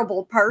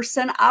terrible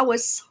person, I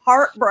was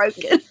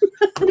heartbroken.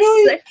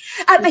 Really?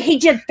 I mean, he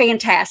did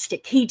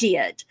fantastic. He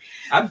did.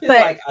 I feel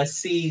like I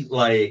see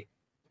like,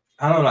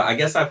 I don't know. I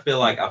guess I feel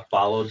like I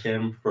followed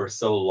him for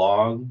so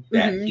long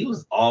that he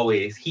was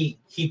always he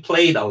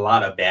played a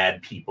lot of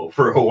bad people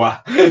for a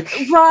while.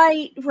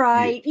 Right.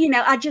 Yeah. You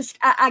know,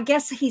 I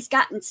guess he's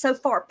gotten so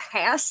far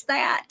past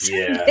that.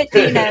 Yeah. That,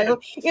 you know,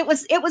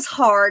 it was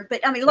hard,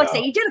 but I mean, like I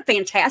say, he did a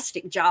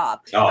fantastic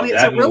job. Oh, I mean,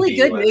 it's a really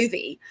good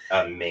movie.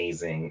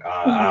 Amazing.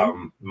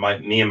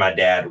 Me and my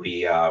dad,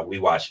 we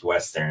watched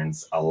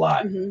Westerns a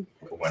lot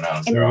when I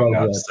was growing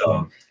up.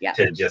 So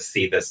to just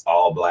see this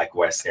all Black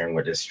Western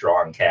with a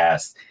strong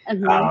cast,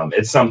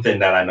 it's something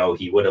that I know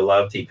he would have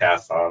loved. He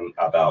passed on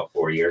about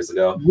 4 years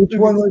ago.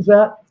 Which one was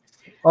that?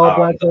 All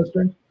Black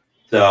Western?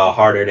 The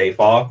Harder They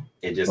Fall.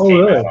 It just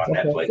came out on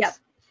Netflix. Yep.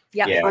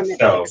 Yeah. On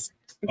Netflix.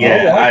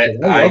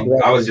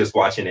 I was just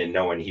watching it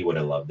knowing he would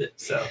have loved it.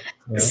 So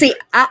see,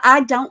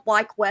 I don't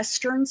like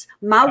Westerns.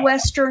 My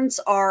Westerns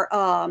are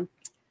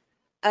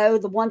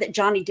the one that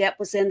Johnny Depp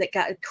was in that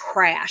got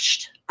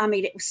crashed. I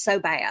mean, it was so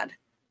bad.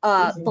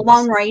 The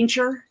Lone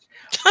Ranger.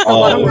 The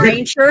Lone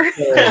Ranger.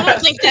 I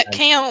don't think that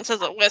counts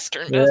as a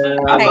Western, does it?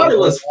 I thought it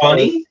was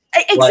funny.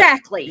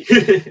 Exactly.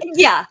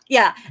 Yeah.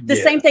 The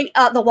same thing.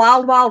 The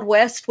Wild Wild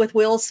West with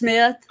Will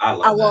Smith.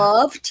 I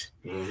loved.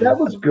 That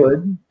was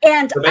good.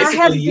 And so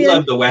basically, you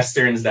love the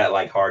Westerns that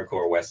like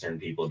hardcore Western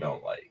people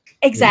don't like.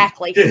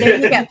 Exactly. There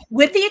you go.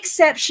 With the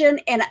exception,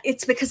 and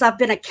it's because I've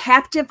been a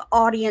captive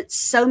audience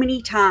so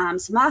many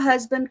times. My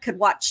husband could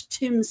watch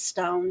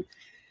Tombstone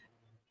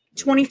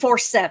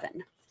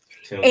 24/7,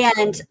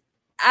 and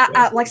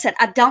I like I said,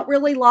 I don't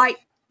really like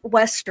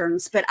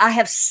Westerns, but I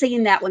have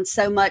seen that one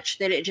so much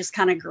that it just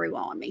kind of grew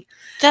on me.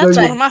 That's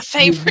one of my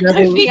favorite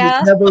movies.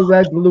 You've never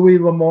read Louis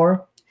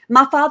L'Amour?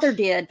 My father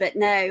did, but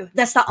no.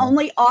 That's the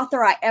only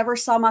author I ever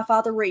saw my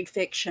father read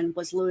fiction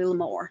was Louis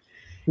L'Amour.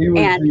 He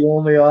was the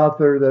only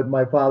author that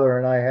my father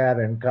and I had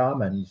in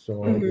common. So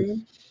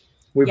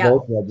we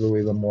both read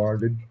Louis L'Amour.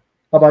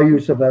 How about you,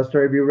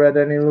 Sylvester? Have you read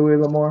any Louis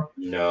L'Amour?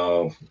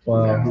 No.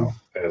 No.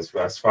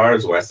 As far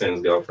as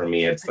Westerns go for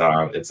me,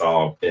 it's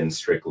all been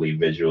strictly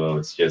visual.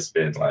 It's just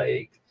been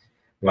like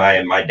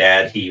my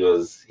dad, he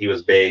was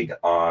big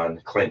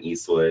on Clint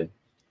Eastwood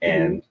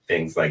and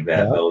things like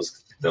that.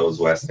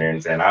 Those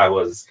Westerns. And I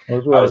was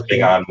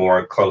big on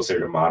more closer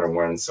to modern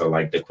ones. So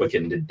like The Quick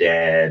and the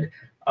Dead,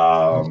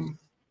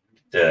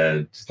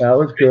 that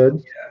was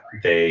good.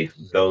 Yeah,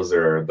 those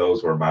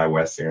were my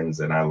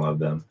Westerns and I love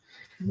them.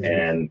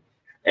 And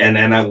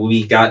then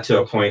we got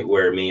to a point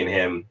where me and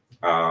him,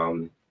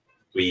 I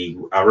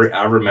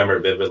remember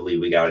vividly,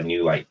 we got a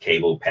new like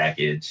cable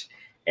package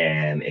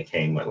and it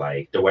came with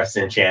like the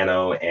Western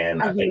Channel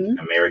and I think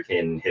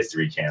American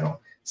History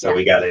Channel. So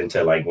we got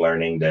into like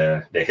learning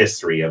the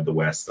history of the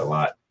West a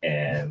lot,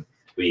 and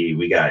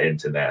we got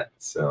into that.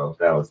 So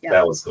that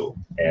was cool.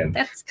 And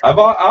I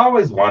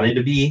always wanted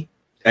to be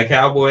a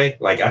cowboy.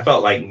 Like I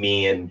felt like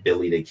me and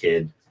Billy the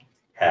Kid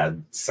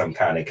had some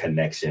kind of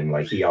connection.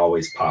 Like he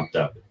always popped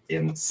up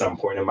in some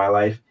point in my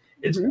life.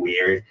 It's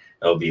weird.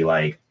 It'll be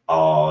like,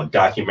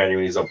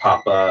 documentaries will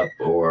pop up,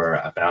 or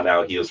I found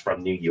out he was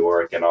from New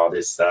York and all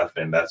this stuff,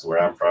 and that's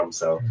where I'm from.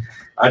 So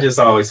I just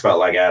always felt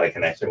like I had a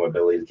connection with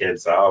Billy the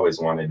Kid. So I always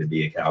wanted to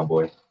be a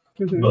cowboy.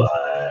 But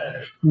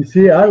you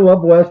see, I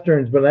love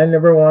Westerns, but I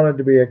never wanted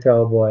to be a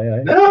cowboy.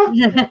 I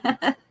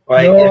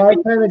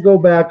kind of go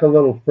back a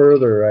little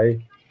further.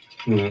 I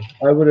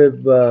would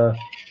have,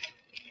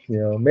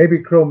 maybe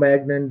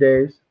Cro-Magnon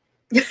days.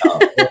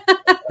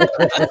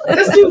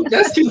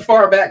 That's too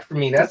far back for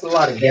me. That's a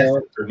lot of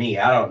guessing for me.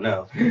 I don't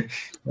know.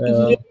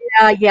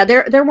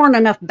 There weren't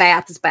enough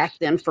baths back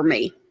then for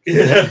me.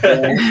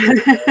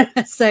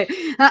 So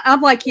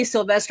I'm like you,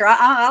 Sylvester.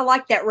 I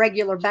like that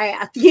regular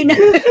bath. You know.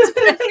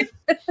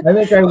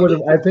 I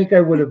think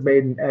I would have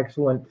made an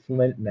excellent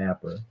flint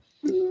napper.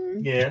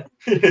 Yeah.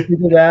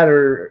 Either that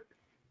or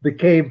the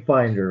cave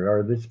finder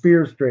or the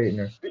spear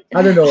straightener.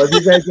 I don't know.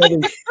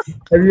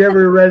 Have you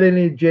ever read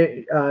any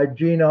Jean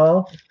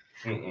Auel?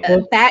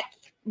 Back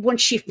when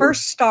she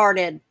first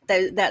started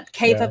that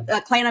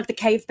Clan of the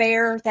Cave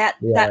Bear,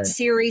 that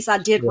series, I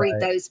did read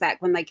those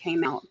back when they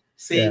came out.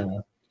 See,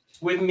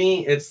 with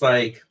me, it's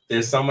like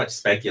there's so much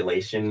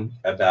speculation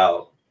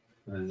about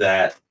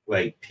that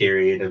like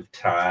period of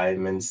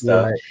time and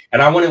stuff,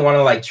 and I wouldn't want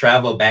to like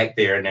travel back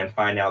there and then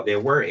find out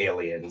there were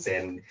aliens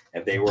and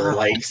they were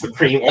like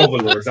supreme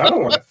overlords. I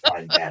don't want to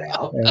find that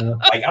out.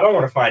 Like I don't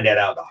want to find that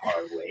out the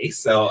hard way.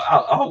 So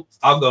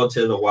I'll go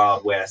to the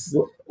Wild West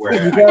where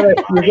you gotta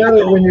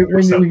when you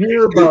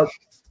hear about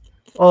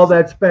all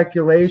that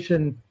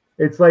speculation.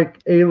 It's like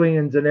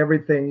aliens and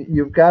everything.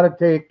 You've got to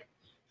take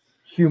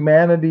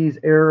humanity's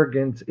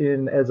arrogance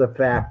in as a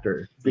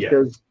factor,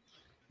 because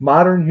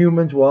modern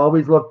humans will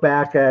always look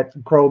back at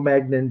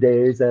Cro-Magnon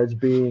days as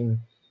being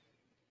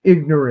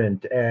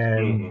ignorant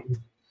and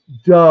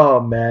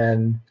dumb,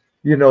 and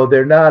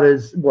they're not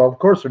as well. Of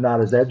course, they're not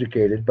as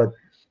educated, but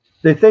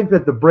they think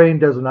that the brain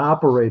doesn't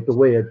operate the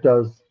way it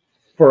does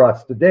for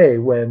us today,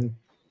 when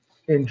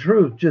in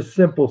truth, just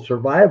simple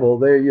survival,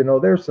 their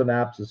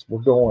synapses were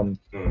going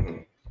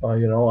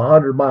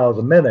 100 miles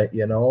a minute,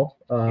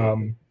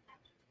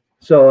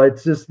 so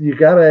it's just, you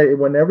gotta,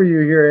 whenever you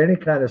hear any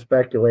kind of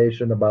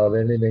speculation about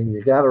anything,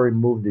 you gotta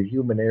remove the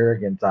human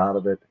arrogance out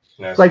of it.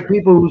 It's like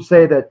people who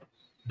say that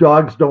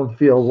dogs don't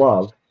feel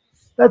love.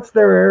 That's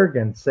their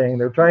arrogance, saying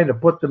they're trying to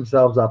put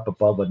themselves up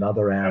above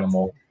another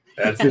animal.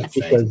 That's just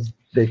insane. Because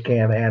they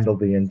can't handle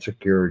the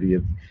insecurity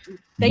of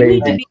they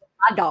need to be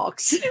my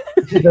dogs.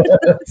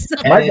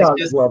 My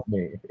dogs love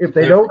me. If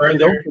they don't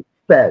get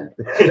fed.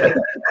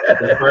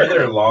 The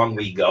further along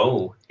we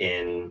go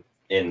in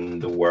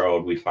the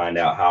world, we find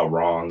out how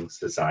wrong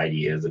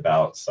society is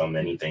about so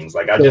many things.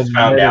 Like I just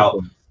found out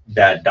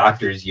that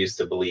doctors used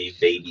to believe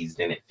babies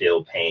didn't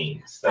feel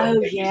pain. So I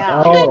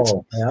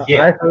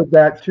heard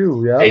that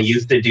too. Yeah, they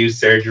used to do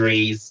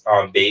surgeries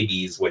on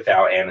babies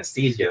without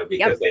anesthesia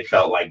because they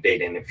felt like they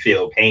didn't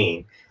feel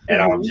pain. And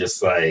I'm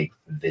just like,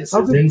 this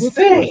is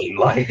insane.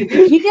 Like,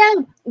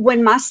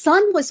 when my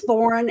son was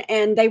born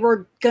and they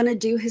were going to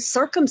do his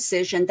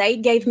circumcision, they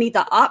gave me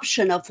the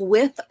option of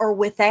with or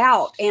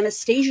without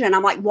anesthesia. And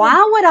I'm like,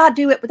 why would I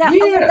do it without?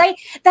 Oh,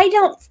 they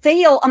don't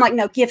feel. I'm like,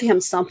 no, give him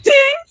something.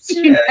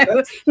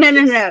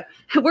 No.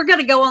 We're going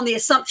to go on the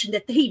assumption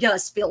that he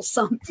does feel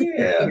something.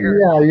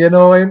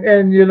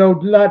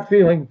 And not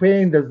feeling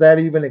pain, does that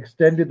even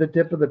extend to the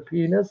tip of the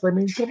penis? I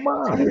mean, come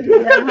on.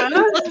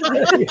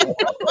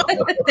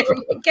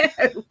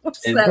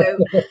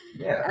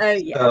 There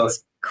you go.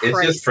 So,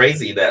 it's just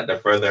crazy that the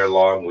further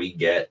along we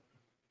get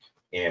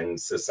in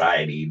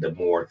society, the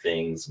more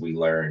things we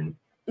learn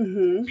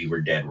we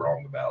were dead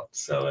wrong about.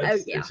 So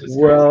it's just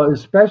crazy.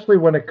 Especially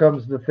when it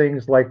comes to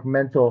things like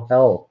mental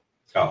health.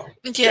 Oh,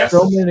 yes.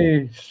 So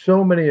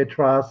many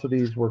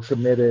atrocities were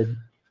committed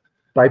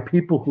by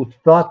people who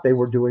thought they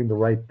were doing the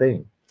right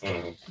thing.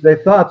 They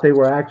thought they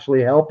were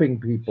actually helping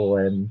people,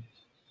 and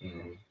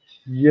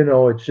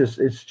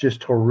it's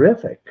just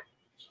horrific.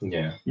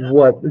 Yeah.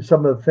 What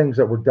some of the things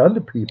that were done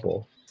to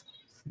people.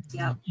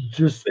 Yeah.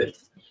 Just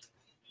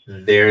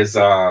there's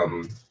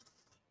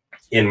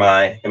in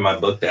my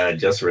book that I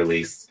just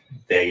released,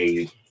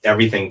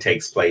 everything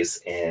takes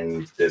place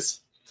in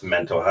this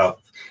mental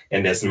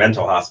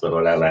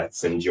hospital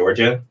that's in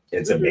Georgia.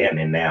 It's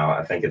abandoned now.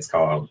 I think it's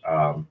called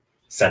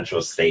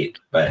Central State,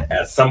 but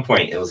at some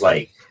point it was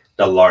like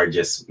the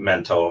largest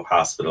mental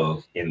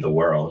hospital in the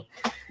world.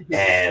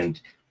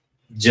 And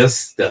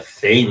just the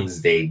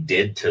things they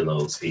did to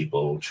those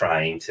people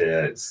trying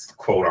to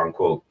quote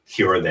unquote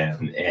cure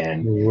them,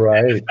 and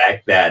the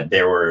fact that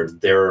there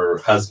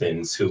were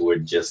husbands who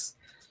would just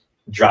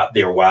drop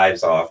their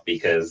wives off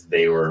because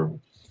they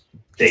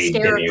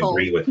didn't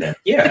agree with them.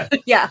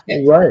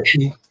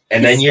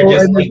 And then you're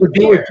just they would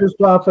do it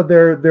just off of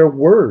their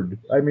word.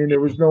 I mean, there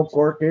was no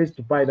court case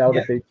to find out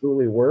if they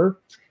truly were.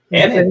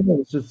 And it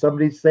was just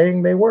somebody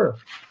saying they were.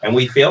 And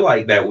we feel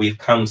like that we've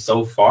come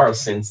so far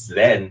since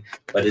then,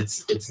 but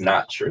it's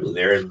not true.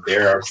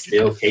 There are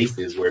still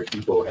cases where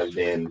people have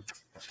been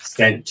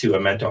sent to a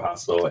mental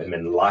hospital and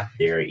been locked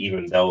there,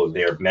 even though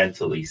they're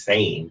mentally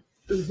sane.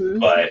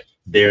 But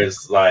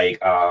there's like,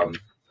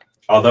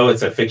 although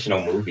it's a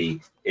fictional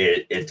movie,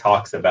 it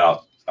talks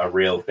about a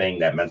real thing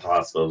that mental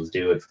hospitals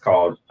do. It's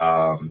called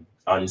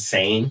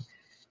Unsane.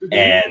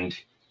 And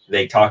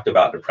they talked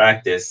about the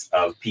practice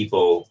of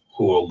people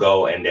who will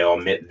go and they'll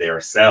admit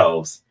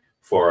themselves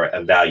for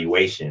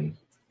evaluation.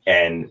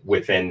 And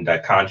within the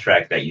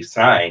contract that you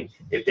sign,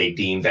 if they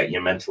deem that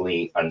you're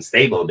mentally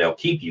unstable, they'll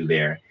keep you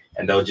there.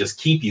 And they'll just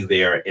keep you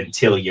there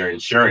until your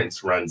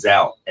insurance runs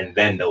out, and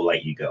then they'll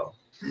let you go.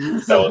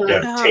 So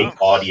they'll take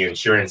all the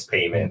insurance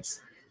payments,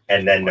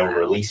 and then they'll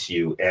release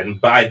you.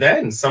 And by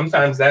then,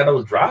 sometimes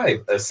that'll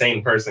drive a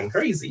sane person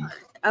crazy.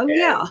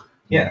 Yeah.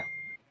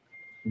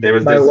 There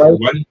was this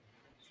one.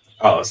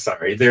 Oh,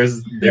 sorry.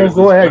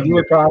 Go ahead. You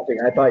were talking.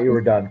 I thought you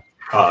were done.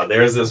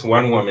 There's this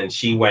one woman.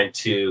 She went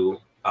to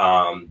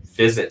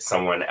visit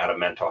someone at a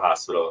mental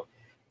hospital,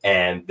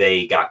 and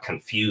they got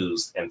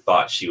confused and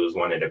thought she was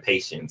one of the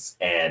patients.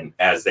 And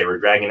as they were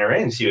dragging her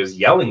in, she was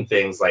yelling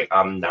things like,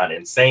 "I'm not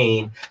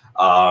insane."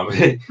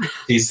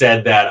 She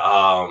said that,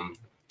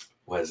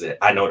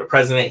 I know the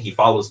president, he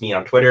follows me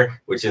on Twitter,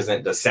 which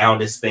isn't the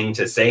soundest thing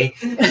to say.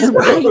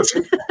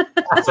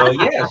 So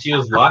yeah, she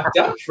was locked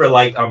up for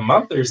like a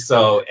month or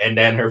so. And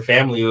then her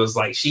family was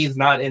like, she's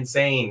not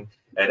insane.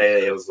 And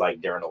then it was like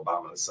during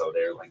Obama. So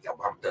they're like,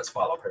 Obama does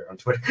follow her on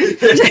Twitter.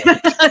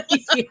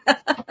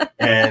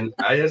 And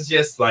I was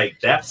just like,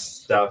 that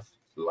stuff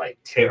like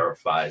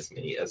terrifies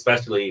me,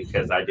 especially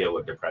because I deal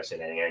with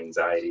depression and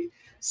anxiety.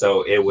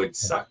 So it would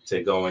suck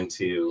to go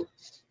into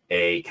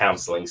a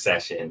counseling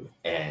session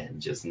and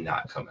just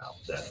not come out.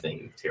 That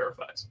thing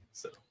terrifies me.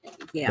 So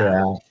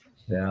yeah.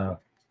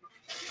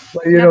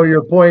 But you know,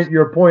 your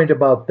point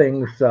about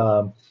things,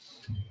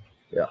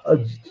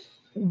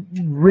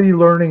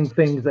 relearning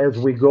things as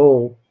we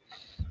go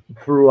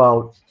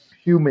throughout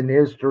human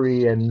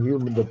history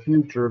and the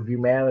future of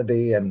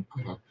humanity, and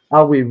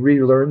how we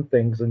relearn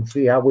things and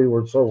see how we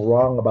were so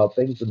wrong about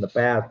things in the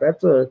past.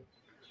 That's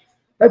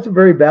a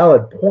very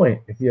valid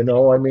point. You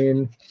know, I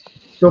mean,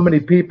 so many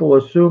people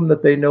assume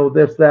that they know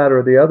this, that,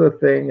 or the other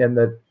thing, and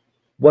that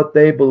what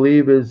they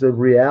believe is a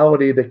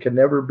reality that can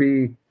never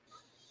be,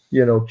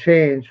 you know,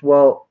 changed.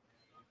 Well,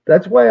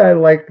 that's why I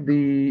like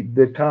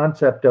the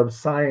concept of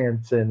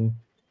science and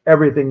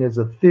everything is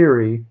a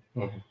theory,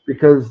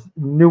 because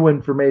new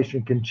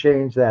information can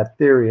change that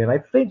theory. And I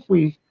think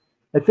we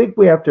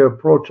have to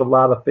approach a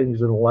lot of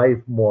things in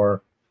life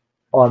more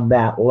on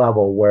that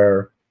level,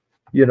 where,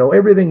 you know,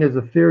 everything is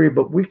a theory,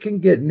 but we can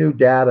get new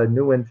data,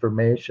 new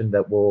information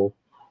that will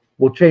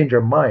change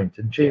our minds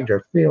and change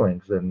our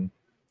feelings. And,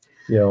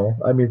 you know,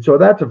 I mean, so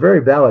that's a very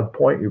valid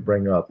point you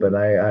bring up, and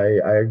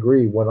I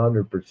agree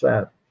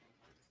 100%.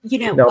 You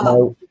know,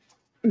 now,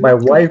 my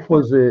wife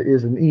is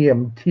an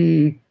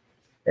EMT,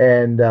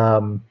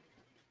 and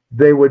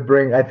they would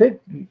bring, I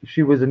think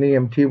she was an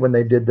EMT when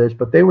they did this,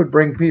 but they would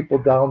bring people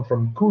down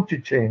from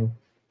Kuchiching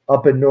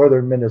up in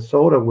northern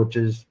Minnesota, which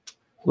is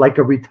like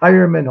a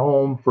retirement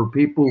home for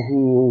people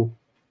who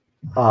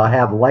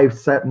have life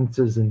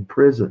sentences in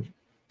prison.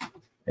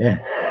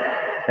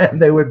 And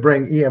they would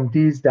bring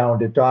EMTs down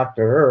to talk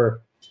to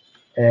her.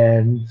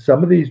 And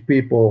some of these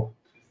people,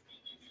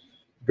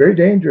 very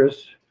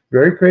dangerous,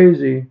 very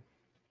crazy,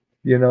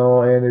 you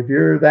know, and if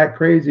you're that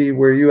crazy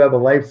where you have a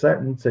life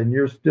sentence and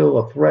you're still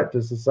a threat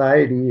to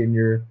society in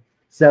your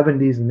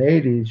 70s and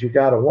 80s, you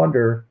got to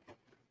wonder,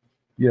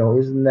 you know,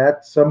 isn't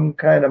that some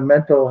kind of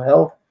mental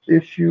health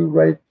issue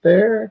right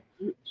there?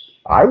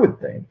 I would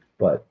think,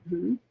 but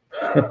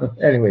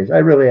anyways, I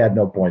really had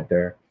no point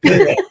there.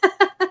 You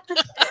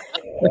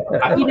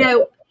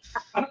know,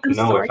 I don't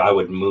know if I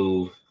would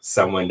move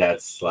someone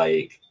that's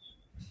like,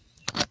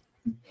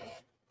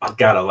 I've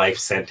got a life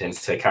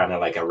sentence to kind of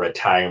like a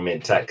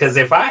retirement type. Because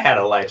if I had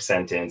a life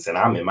sentence and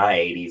I'm in my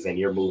 80s and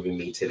you're moving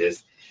me to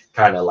this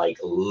kind of like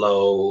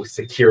low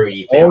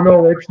security thing. Oh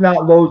no, it's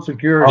not low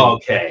security.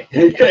 Okay.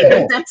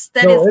 that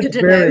is good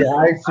to very know.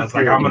 high security. I was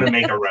like, I'm gonna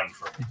make a run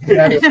for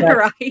it.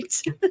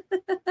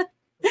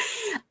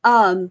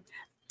 Right.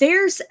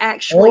 There's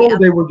actually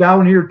they were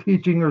down here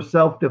teaching her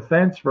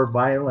self-defense for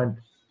violent.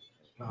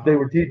 They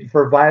were teaching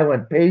for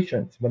violent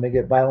patients. When they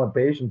get violent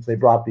patients, they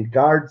brought the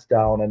guards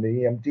down and the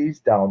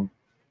EMTs down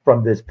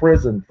from this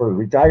prison for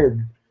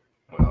retired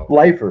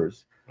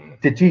lifers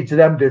to teach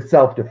them to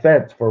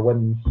self-defense for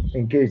when,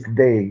 in case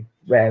they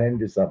ran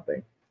into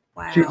something.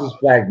 Wow. She just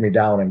flagged me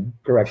down and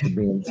corrected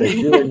me and said,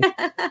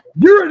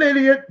 "You're an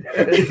idiot.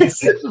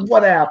 This is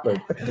what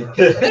happened."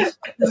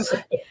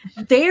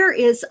 There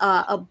is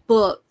a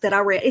book that I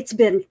read. It's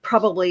been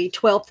probably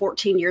 12,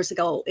 14 years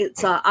ago.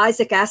 It's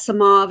Isaac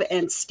Asimov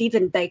and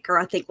Stephen Baker,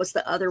 I think was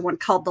the other one,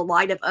 called The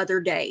Light of Other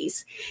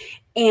Days.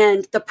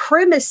 And the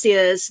premise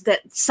is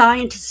that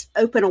scientists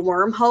open a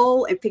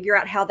wormhole and figure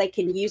out how they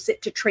can use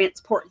it to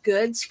transport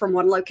goods from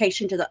one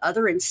location to the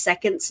other in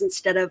seconds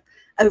instead of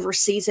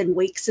overseas in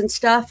weeks and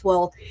stuff.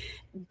 Well,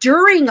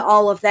 during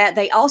all of that,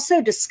 they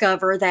also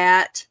discover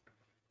that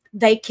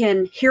they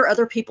can hear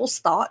other people's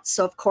thoughts.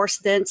 So, of course,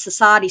 then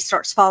society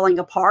starts falling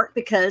apart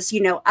because, you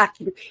know, I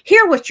can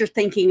hear what you're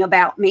thinking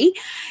about me.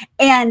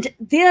 And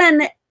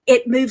then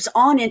it moves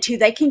on into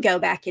they can go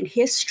back in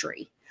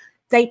history.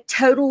 They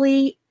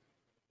totally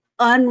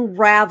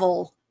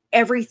unravel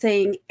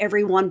everything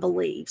everyone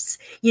believes.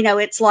 You know,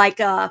 it's like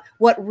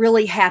what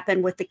really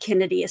happened with the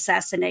Kennedy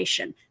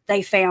assassination.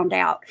 They found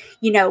out,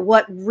 you know,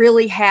 what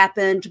really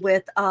happened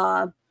with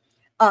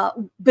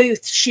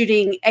Booth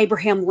shooting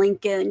Abraham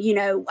Lincoln. You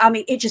know, I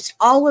mean, it just,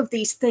 all of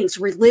these things,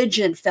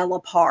 religion fell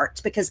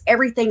apart because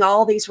everything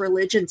all these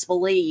religions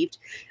believed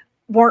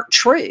weren't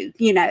true.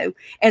 You know,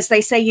 as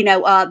they say, you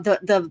know,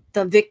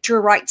 the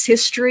victor writes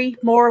history,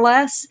 more or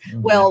less.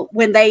 Mm-hmm. Well,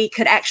 when they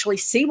could actually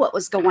see what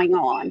was going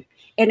on.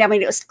 And I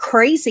mean, it was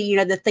crazy, you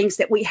know, the things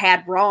that we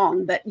had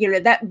wrong. But, you know,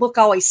 that book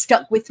always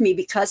stuck with me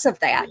because of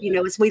that. You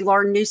know, as we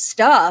learn new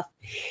stuff,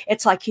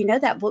 it's like, you know,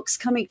 that book's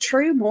coming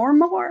true more and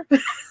more.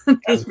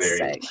 That's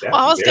very, well,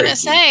 I was going to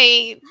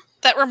say,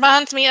 that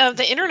reminds me of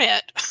the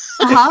internet.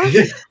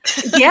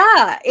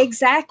 Yeah,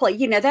 exactly.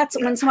 You know, that's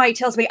when somebody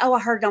tells me, "Oh, I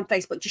heard it on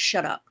Facebook." Just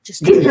shut up.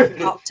 Just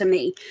talk to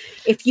me.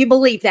 If you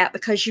believe that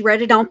because you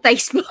read it on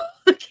Facebook.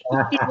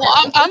 Well,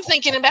 I'm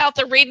thinking about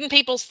the reading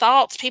people's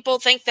thoughts. People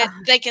think that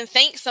they can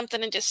think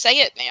something and just say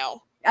it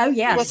now. Oh,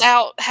 yes.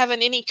 Without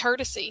having any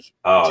courtesy.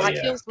 Oh,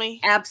 that kills me.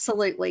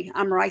 Absolutely.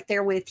 I'm right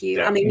there with you.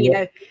 Yeah. I mean, you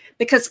know,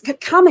 because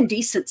common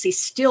decency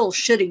still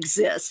should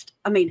exist.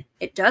 I mean,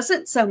 it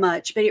doesn't so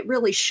much, but it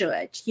really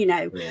should. You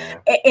know,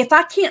 if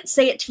I can't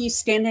say it to you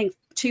standing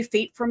 2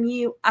 feet from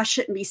you, I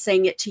shouldn't be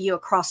saying it to you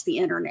across the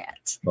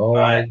internet. Oh,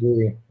 I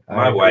agree.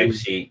 My wife,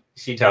 she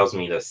tells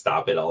me to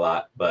stop it a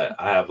lot, but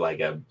I have like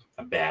a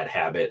bad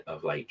habit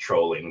of like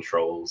trolling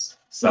trolls.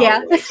 So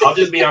like, I'll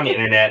just be on the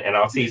internet and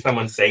I'll see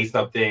someone say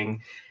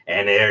something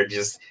and I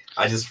just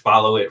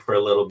follow it for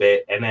a little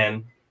bit, and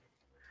then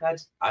I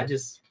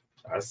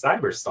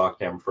cyber stalk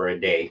them for a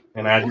day,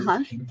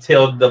 and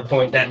till the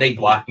point that they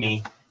block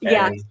me.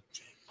 And,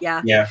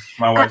 yeah.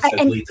 My wife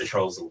says leave the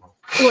trolls alone.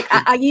 Look,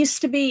 I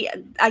used to be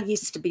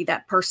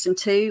that person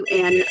too,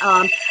 and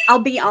I'll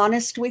be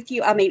honest with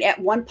you. I mean, at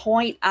one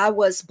point, I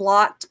was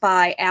blocked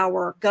by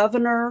our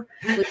governor,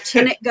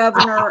 lieutenant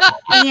governor,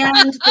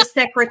 and the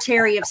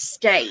Secretary of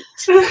State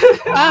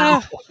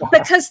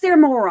because they're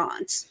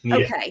morons. Yeah.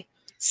 Okay.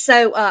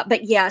 So,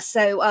 but this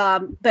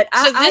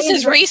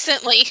is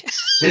recently.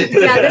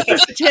 Yeah, this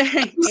is.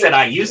 You said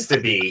I used to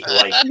be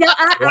like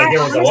it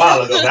was a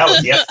while ago. That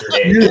was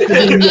yesterday.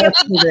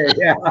 Yesterday,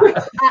 yeah.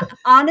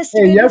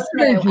 Honestly,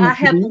 I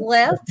have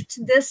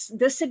left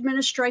this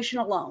administration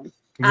alone.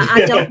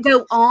 I don't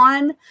go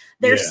on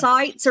their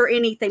sites or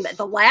anything. But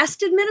the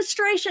last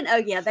administration, oh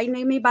yeah, they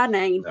knew me by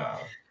name. No.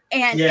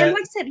 And like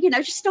I said,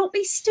 just don't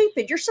be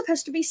stupid. You're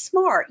supposed to be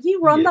smart.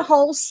 You run the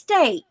whole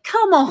state.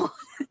 Come on.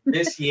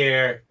 This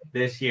year,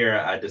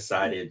 I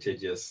decided to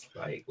just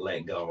like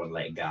let go and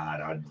let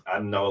God.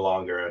 I'm no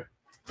longer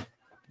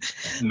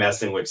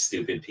messing with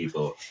stupid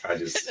people. I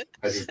just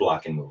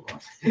block and move on.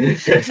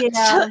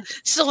 Yeah.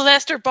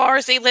 Sylvester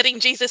Barzey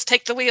letting Jesus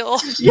take the wheel.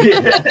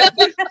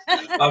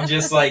 I'm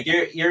just like,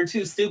 you're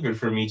too stupid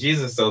for me.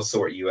 Jesus will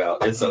sort you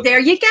out. It's okay. There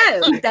you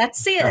go.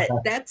 That's it.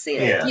 That's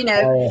it.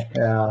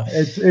 Yeah.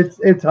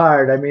 It's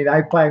hard. I mean,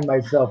 I find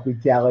myself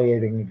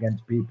retaliating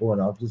against people,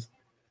 and I'll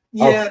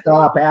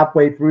stop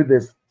halfway through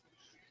this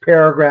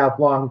paragraph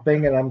long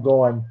thing, and I'm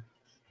going,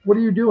 what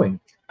are you doing?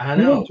 I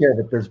know. You don't care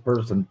what this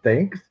person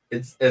thinks.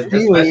 It's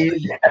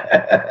especially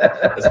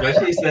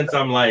since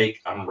I'm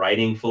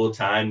writing full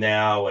time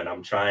now, and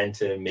I'm trying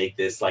to make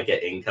this like an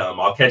income.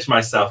 I'll catch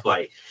myself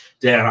like,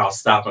 then I'll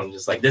stop. I'm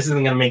just like, this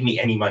isn't gonna make me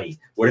any money.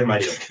 What am I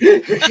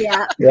doing?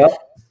 Yeah.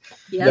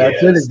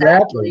 That's it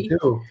exactly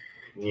too.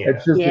 Yeah.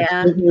 It's just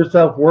getting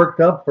yourself worked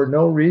up for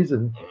no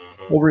reason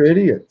over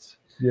idiots.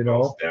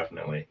 Most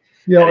definitely.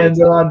 And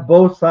they're on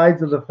both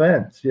sides of the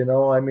fence.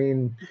 I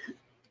mean.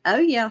 Oh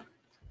yeah.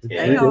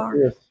 They are.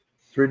 It's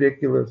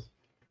ridiculous.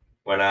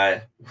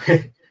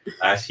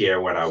 Last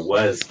year when I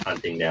was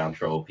hunting down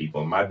troll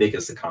people, my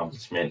biggest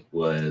accomplishment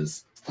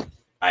was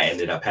I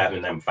ended up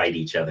having them fight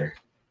each other.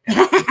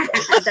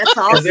 That's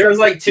awesome. There was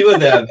like 2 of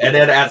them, and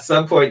then at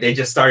some point they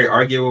just started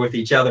arguing with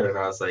each other, and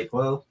I was like,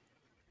 well,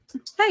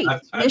 hey,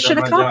 mission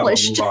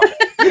accomplished.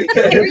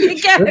 There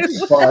you go. This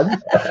is fun.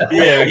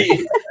 Yeah,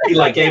 he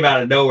like came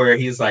out of nowhere.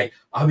 He's like,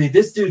 I mean,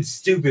 this dude's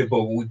stupid,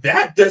 but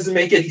that doesn't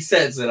make any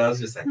sense. And I was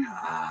just like,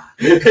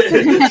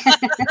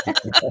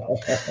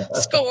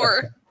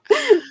 Score.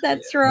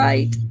 That's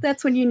right.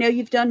 That's when you know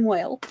you've done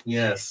well.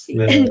 Yes.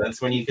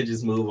 That's when you could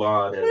just move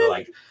on, and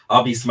like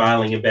I'll be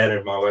smiling in bed,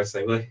 and my wife's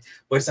like,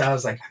 what's that? I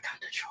was like, I got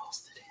the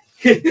trolls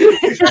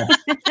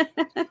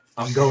today.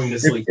 I'm going to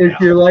sleep. If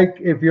you're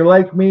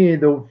like me,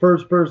 the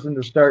first person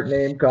to start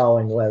name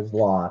calling was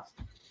lost.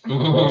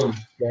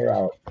 They're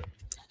out.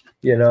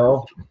 You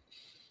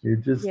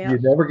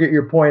never get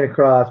your point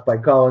across by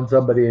calling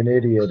somebody an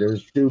idiot or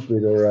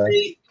stupid or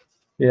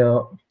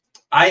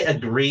I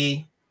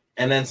agree,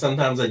 and then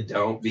sometimes I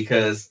don't,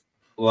 because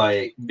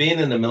like being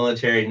in the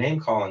military, name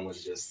calling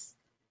was just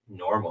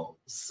normal.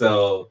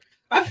 So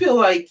I feel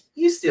like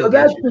you still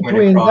that's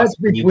between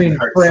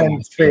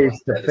friends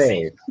face to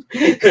face.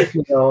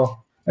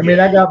 I mean,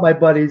 I got my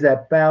buddies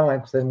at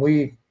Phalanx, and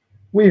we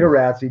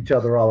harass each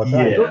other all the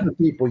time. Yeah. Those are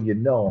people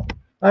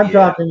I'm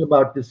talking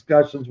about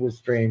discussions with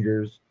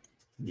strangers.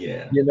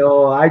 Yeah.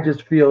 I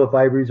just feel if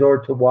I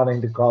resort to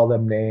wanting to call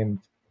them names,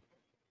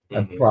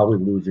 I'm probably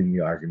losing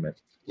the argument.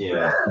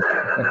 Yeah.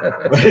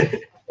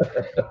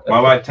 My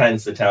wife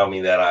tends to tell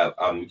me that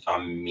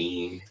I'm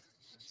mean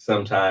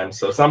sometimes.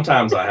 So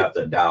sometimes I have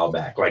to dial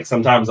back. Like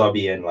sometimes I'll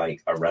be in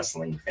like a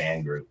wrestling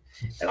fan group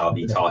and I'll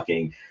be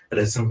talking, and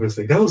then someone's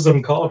like, that was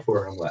uncalled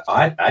for. I'm like,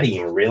 I didn't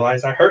even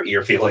realize I hurt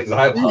your feelings.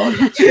 I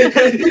apologize.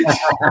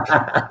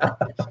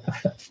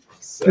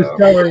 Just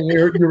tell her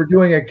you were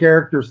doing a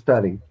character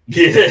study.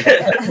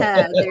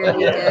 Yeah. There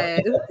you go.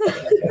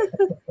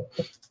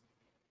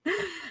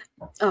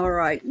 All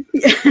right.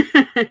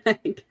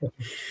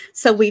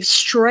 So we've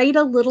strayed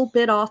a little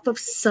bit off of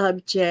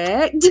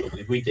subject.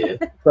 We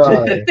did.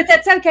 But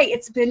that's okay.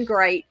 It's been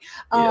great.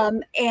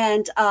 And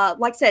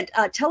like I said,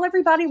 tell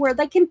everybody where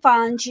they can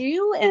find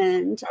you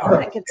and all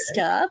that good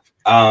stuff.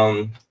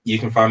 You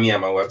can find me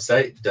at my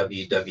website,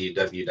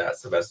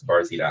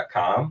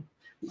 www.sylvesterbarzey.com.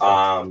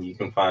 You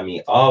can find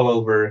me all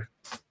over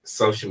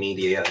social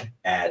media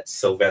at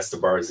Sylvester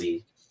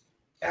Barzey.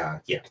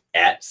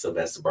 At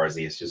Sylvester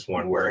Barzey. It's just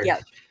one word.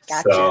 Yep.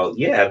 Gotcha. So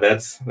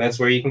that's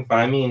where you can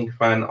find me, and you can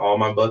find all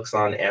my books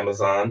on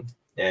Amazon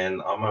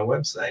and on my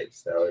website.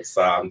 So it's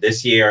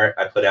this year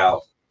I put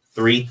out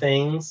 3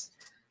 things.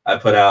 I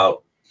put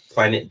out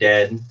Planet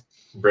Dead,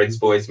 Briggs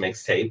Boys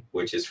Mixtape,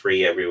 which is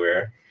free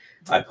everywhere.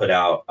 I put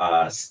out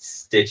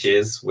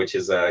Stitches, which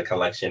is a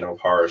collection of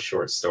horror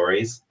short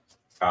stories.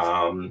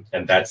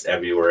 And that's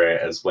everywhere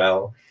as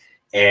well.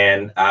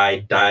 And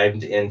I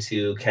dived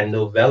into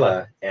Kendall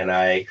Vela, and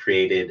I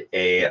created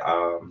a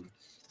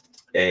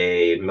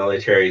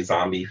military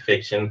zombie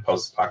fiction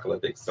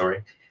post-apocalyptic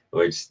story,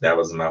 which that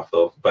was a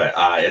mouthful, but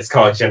it's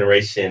called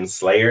Generation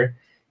Slayer.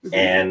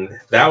 And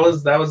that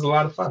was a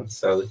lot of fun.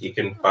 So you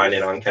can find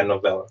it on Kendall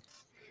Vela.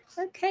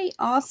 Okay,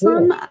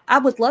 awesome. Cool. I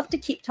would love to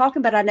keep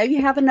talking, but I know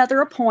you have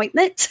another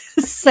appointment.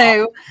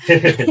 So,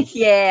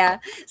 yeah.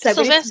 So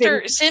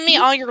Sylvester, send me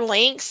all your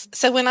links.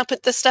 So when I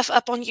put this stuff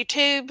up on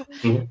YouTube,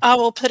 I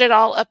will put it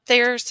all up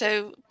there.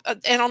 So,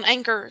 and on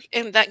Anchor,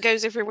 and that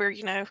goes everywhere,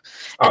 you know.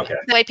 Okay.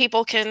 That way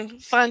people can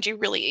find you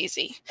really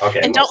easy.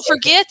 Okay. And don't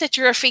forget that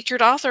you're a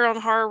featured author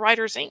on Horror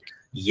Writers Inc.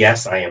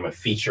 Yes, I am a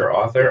feature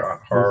author on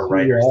Horror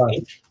Writers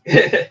Inc.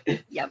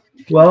 Yep.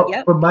 Well,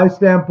 from my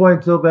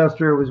standpoint,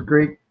 Sylvester, it was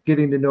great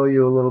getting to know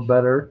you a little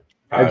better.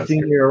 I've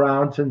seen you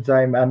around since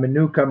I'm a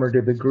newcomer to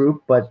the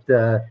group, but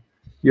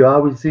you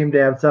always seem to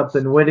have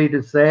something witty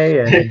to say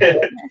and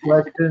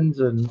questions,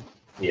 and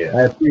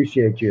I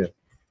appreciate you.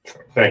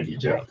 Thank you,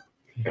 Joe.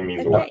 I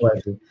mean, my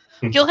pleasure.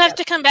 You'll have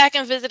to come back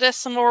and visit us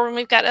some more when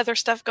we've got other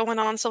stuff going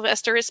on,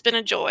 Sylvester. It's been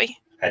a joy.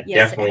 I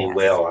definitely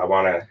will. I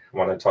want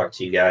to talk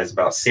to you guys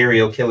about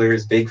serial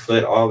killers,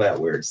 Bigfoot, all that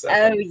weird stuff.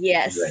 Oh,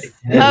 yes.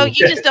 Oh,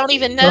 you just don't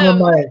even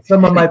know.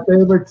 Some of my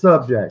favorite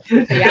subjects.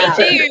 Yeah.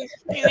 Me too.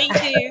 Me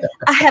too.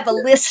 I have a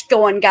list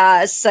going,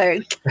 guys.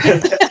 So.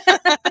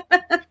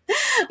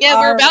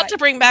 Yeah, we're about to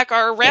bring back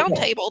our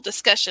roundtable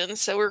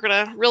discussions, so we're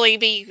going to really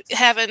be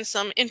having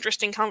some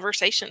interesting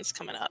conversations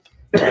coming up.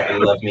 I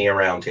love me a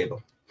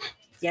roundtable.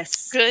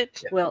 Yes. Good.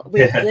 Well,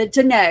 good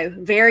to know.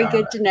 Very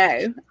good to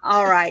know.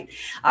 All right.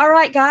 All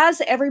right, guys,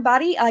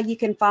 everybody, you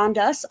can find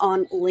us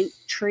on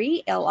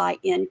Linktree,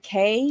 linktr.ee,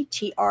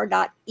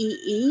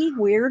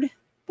 weird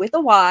with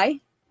a Y,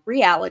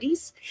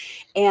 realities.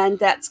 And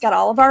that's got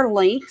all of our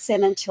links.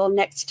 And until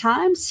next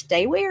time,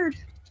 stay weird.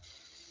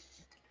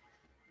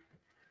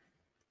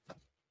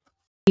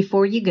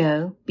 Before you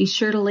go, be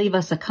sure to leave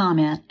us a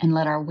comment and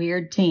let our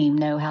weird team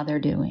know how they're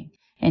doing.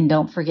 And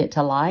don't forget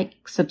to like,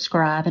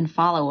 subscribe, and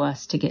follow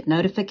us to get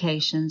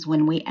notifications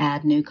when we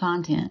add new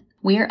content.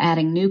 We are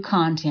adding new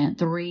content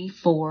 3,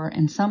 4,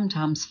 and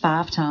sometimes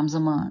 5 times a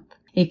month.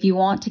 If you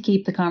want to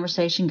keep the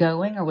conversation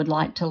going or would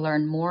like to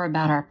learn more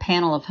about our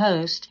panel of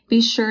hosts, be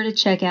sure to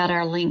check out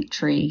our link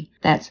tree.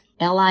 That's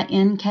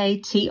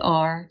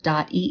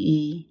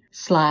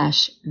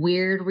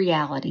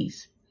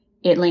linktr.ee/weirdrealities.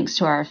 It links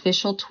to our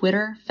official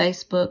Twitter,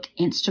 Facebook,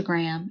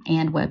 Instagram,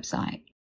 and website.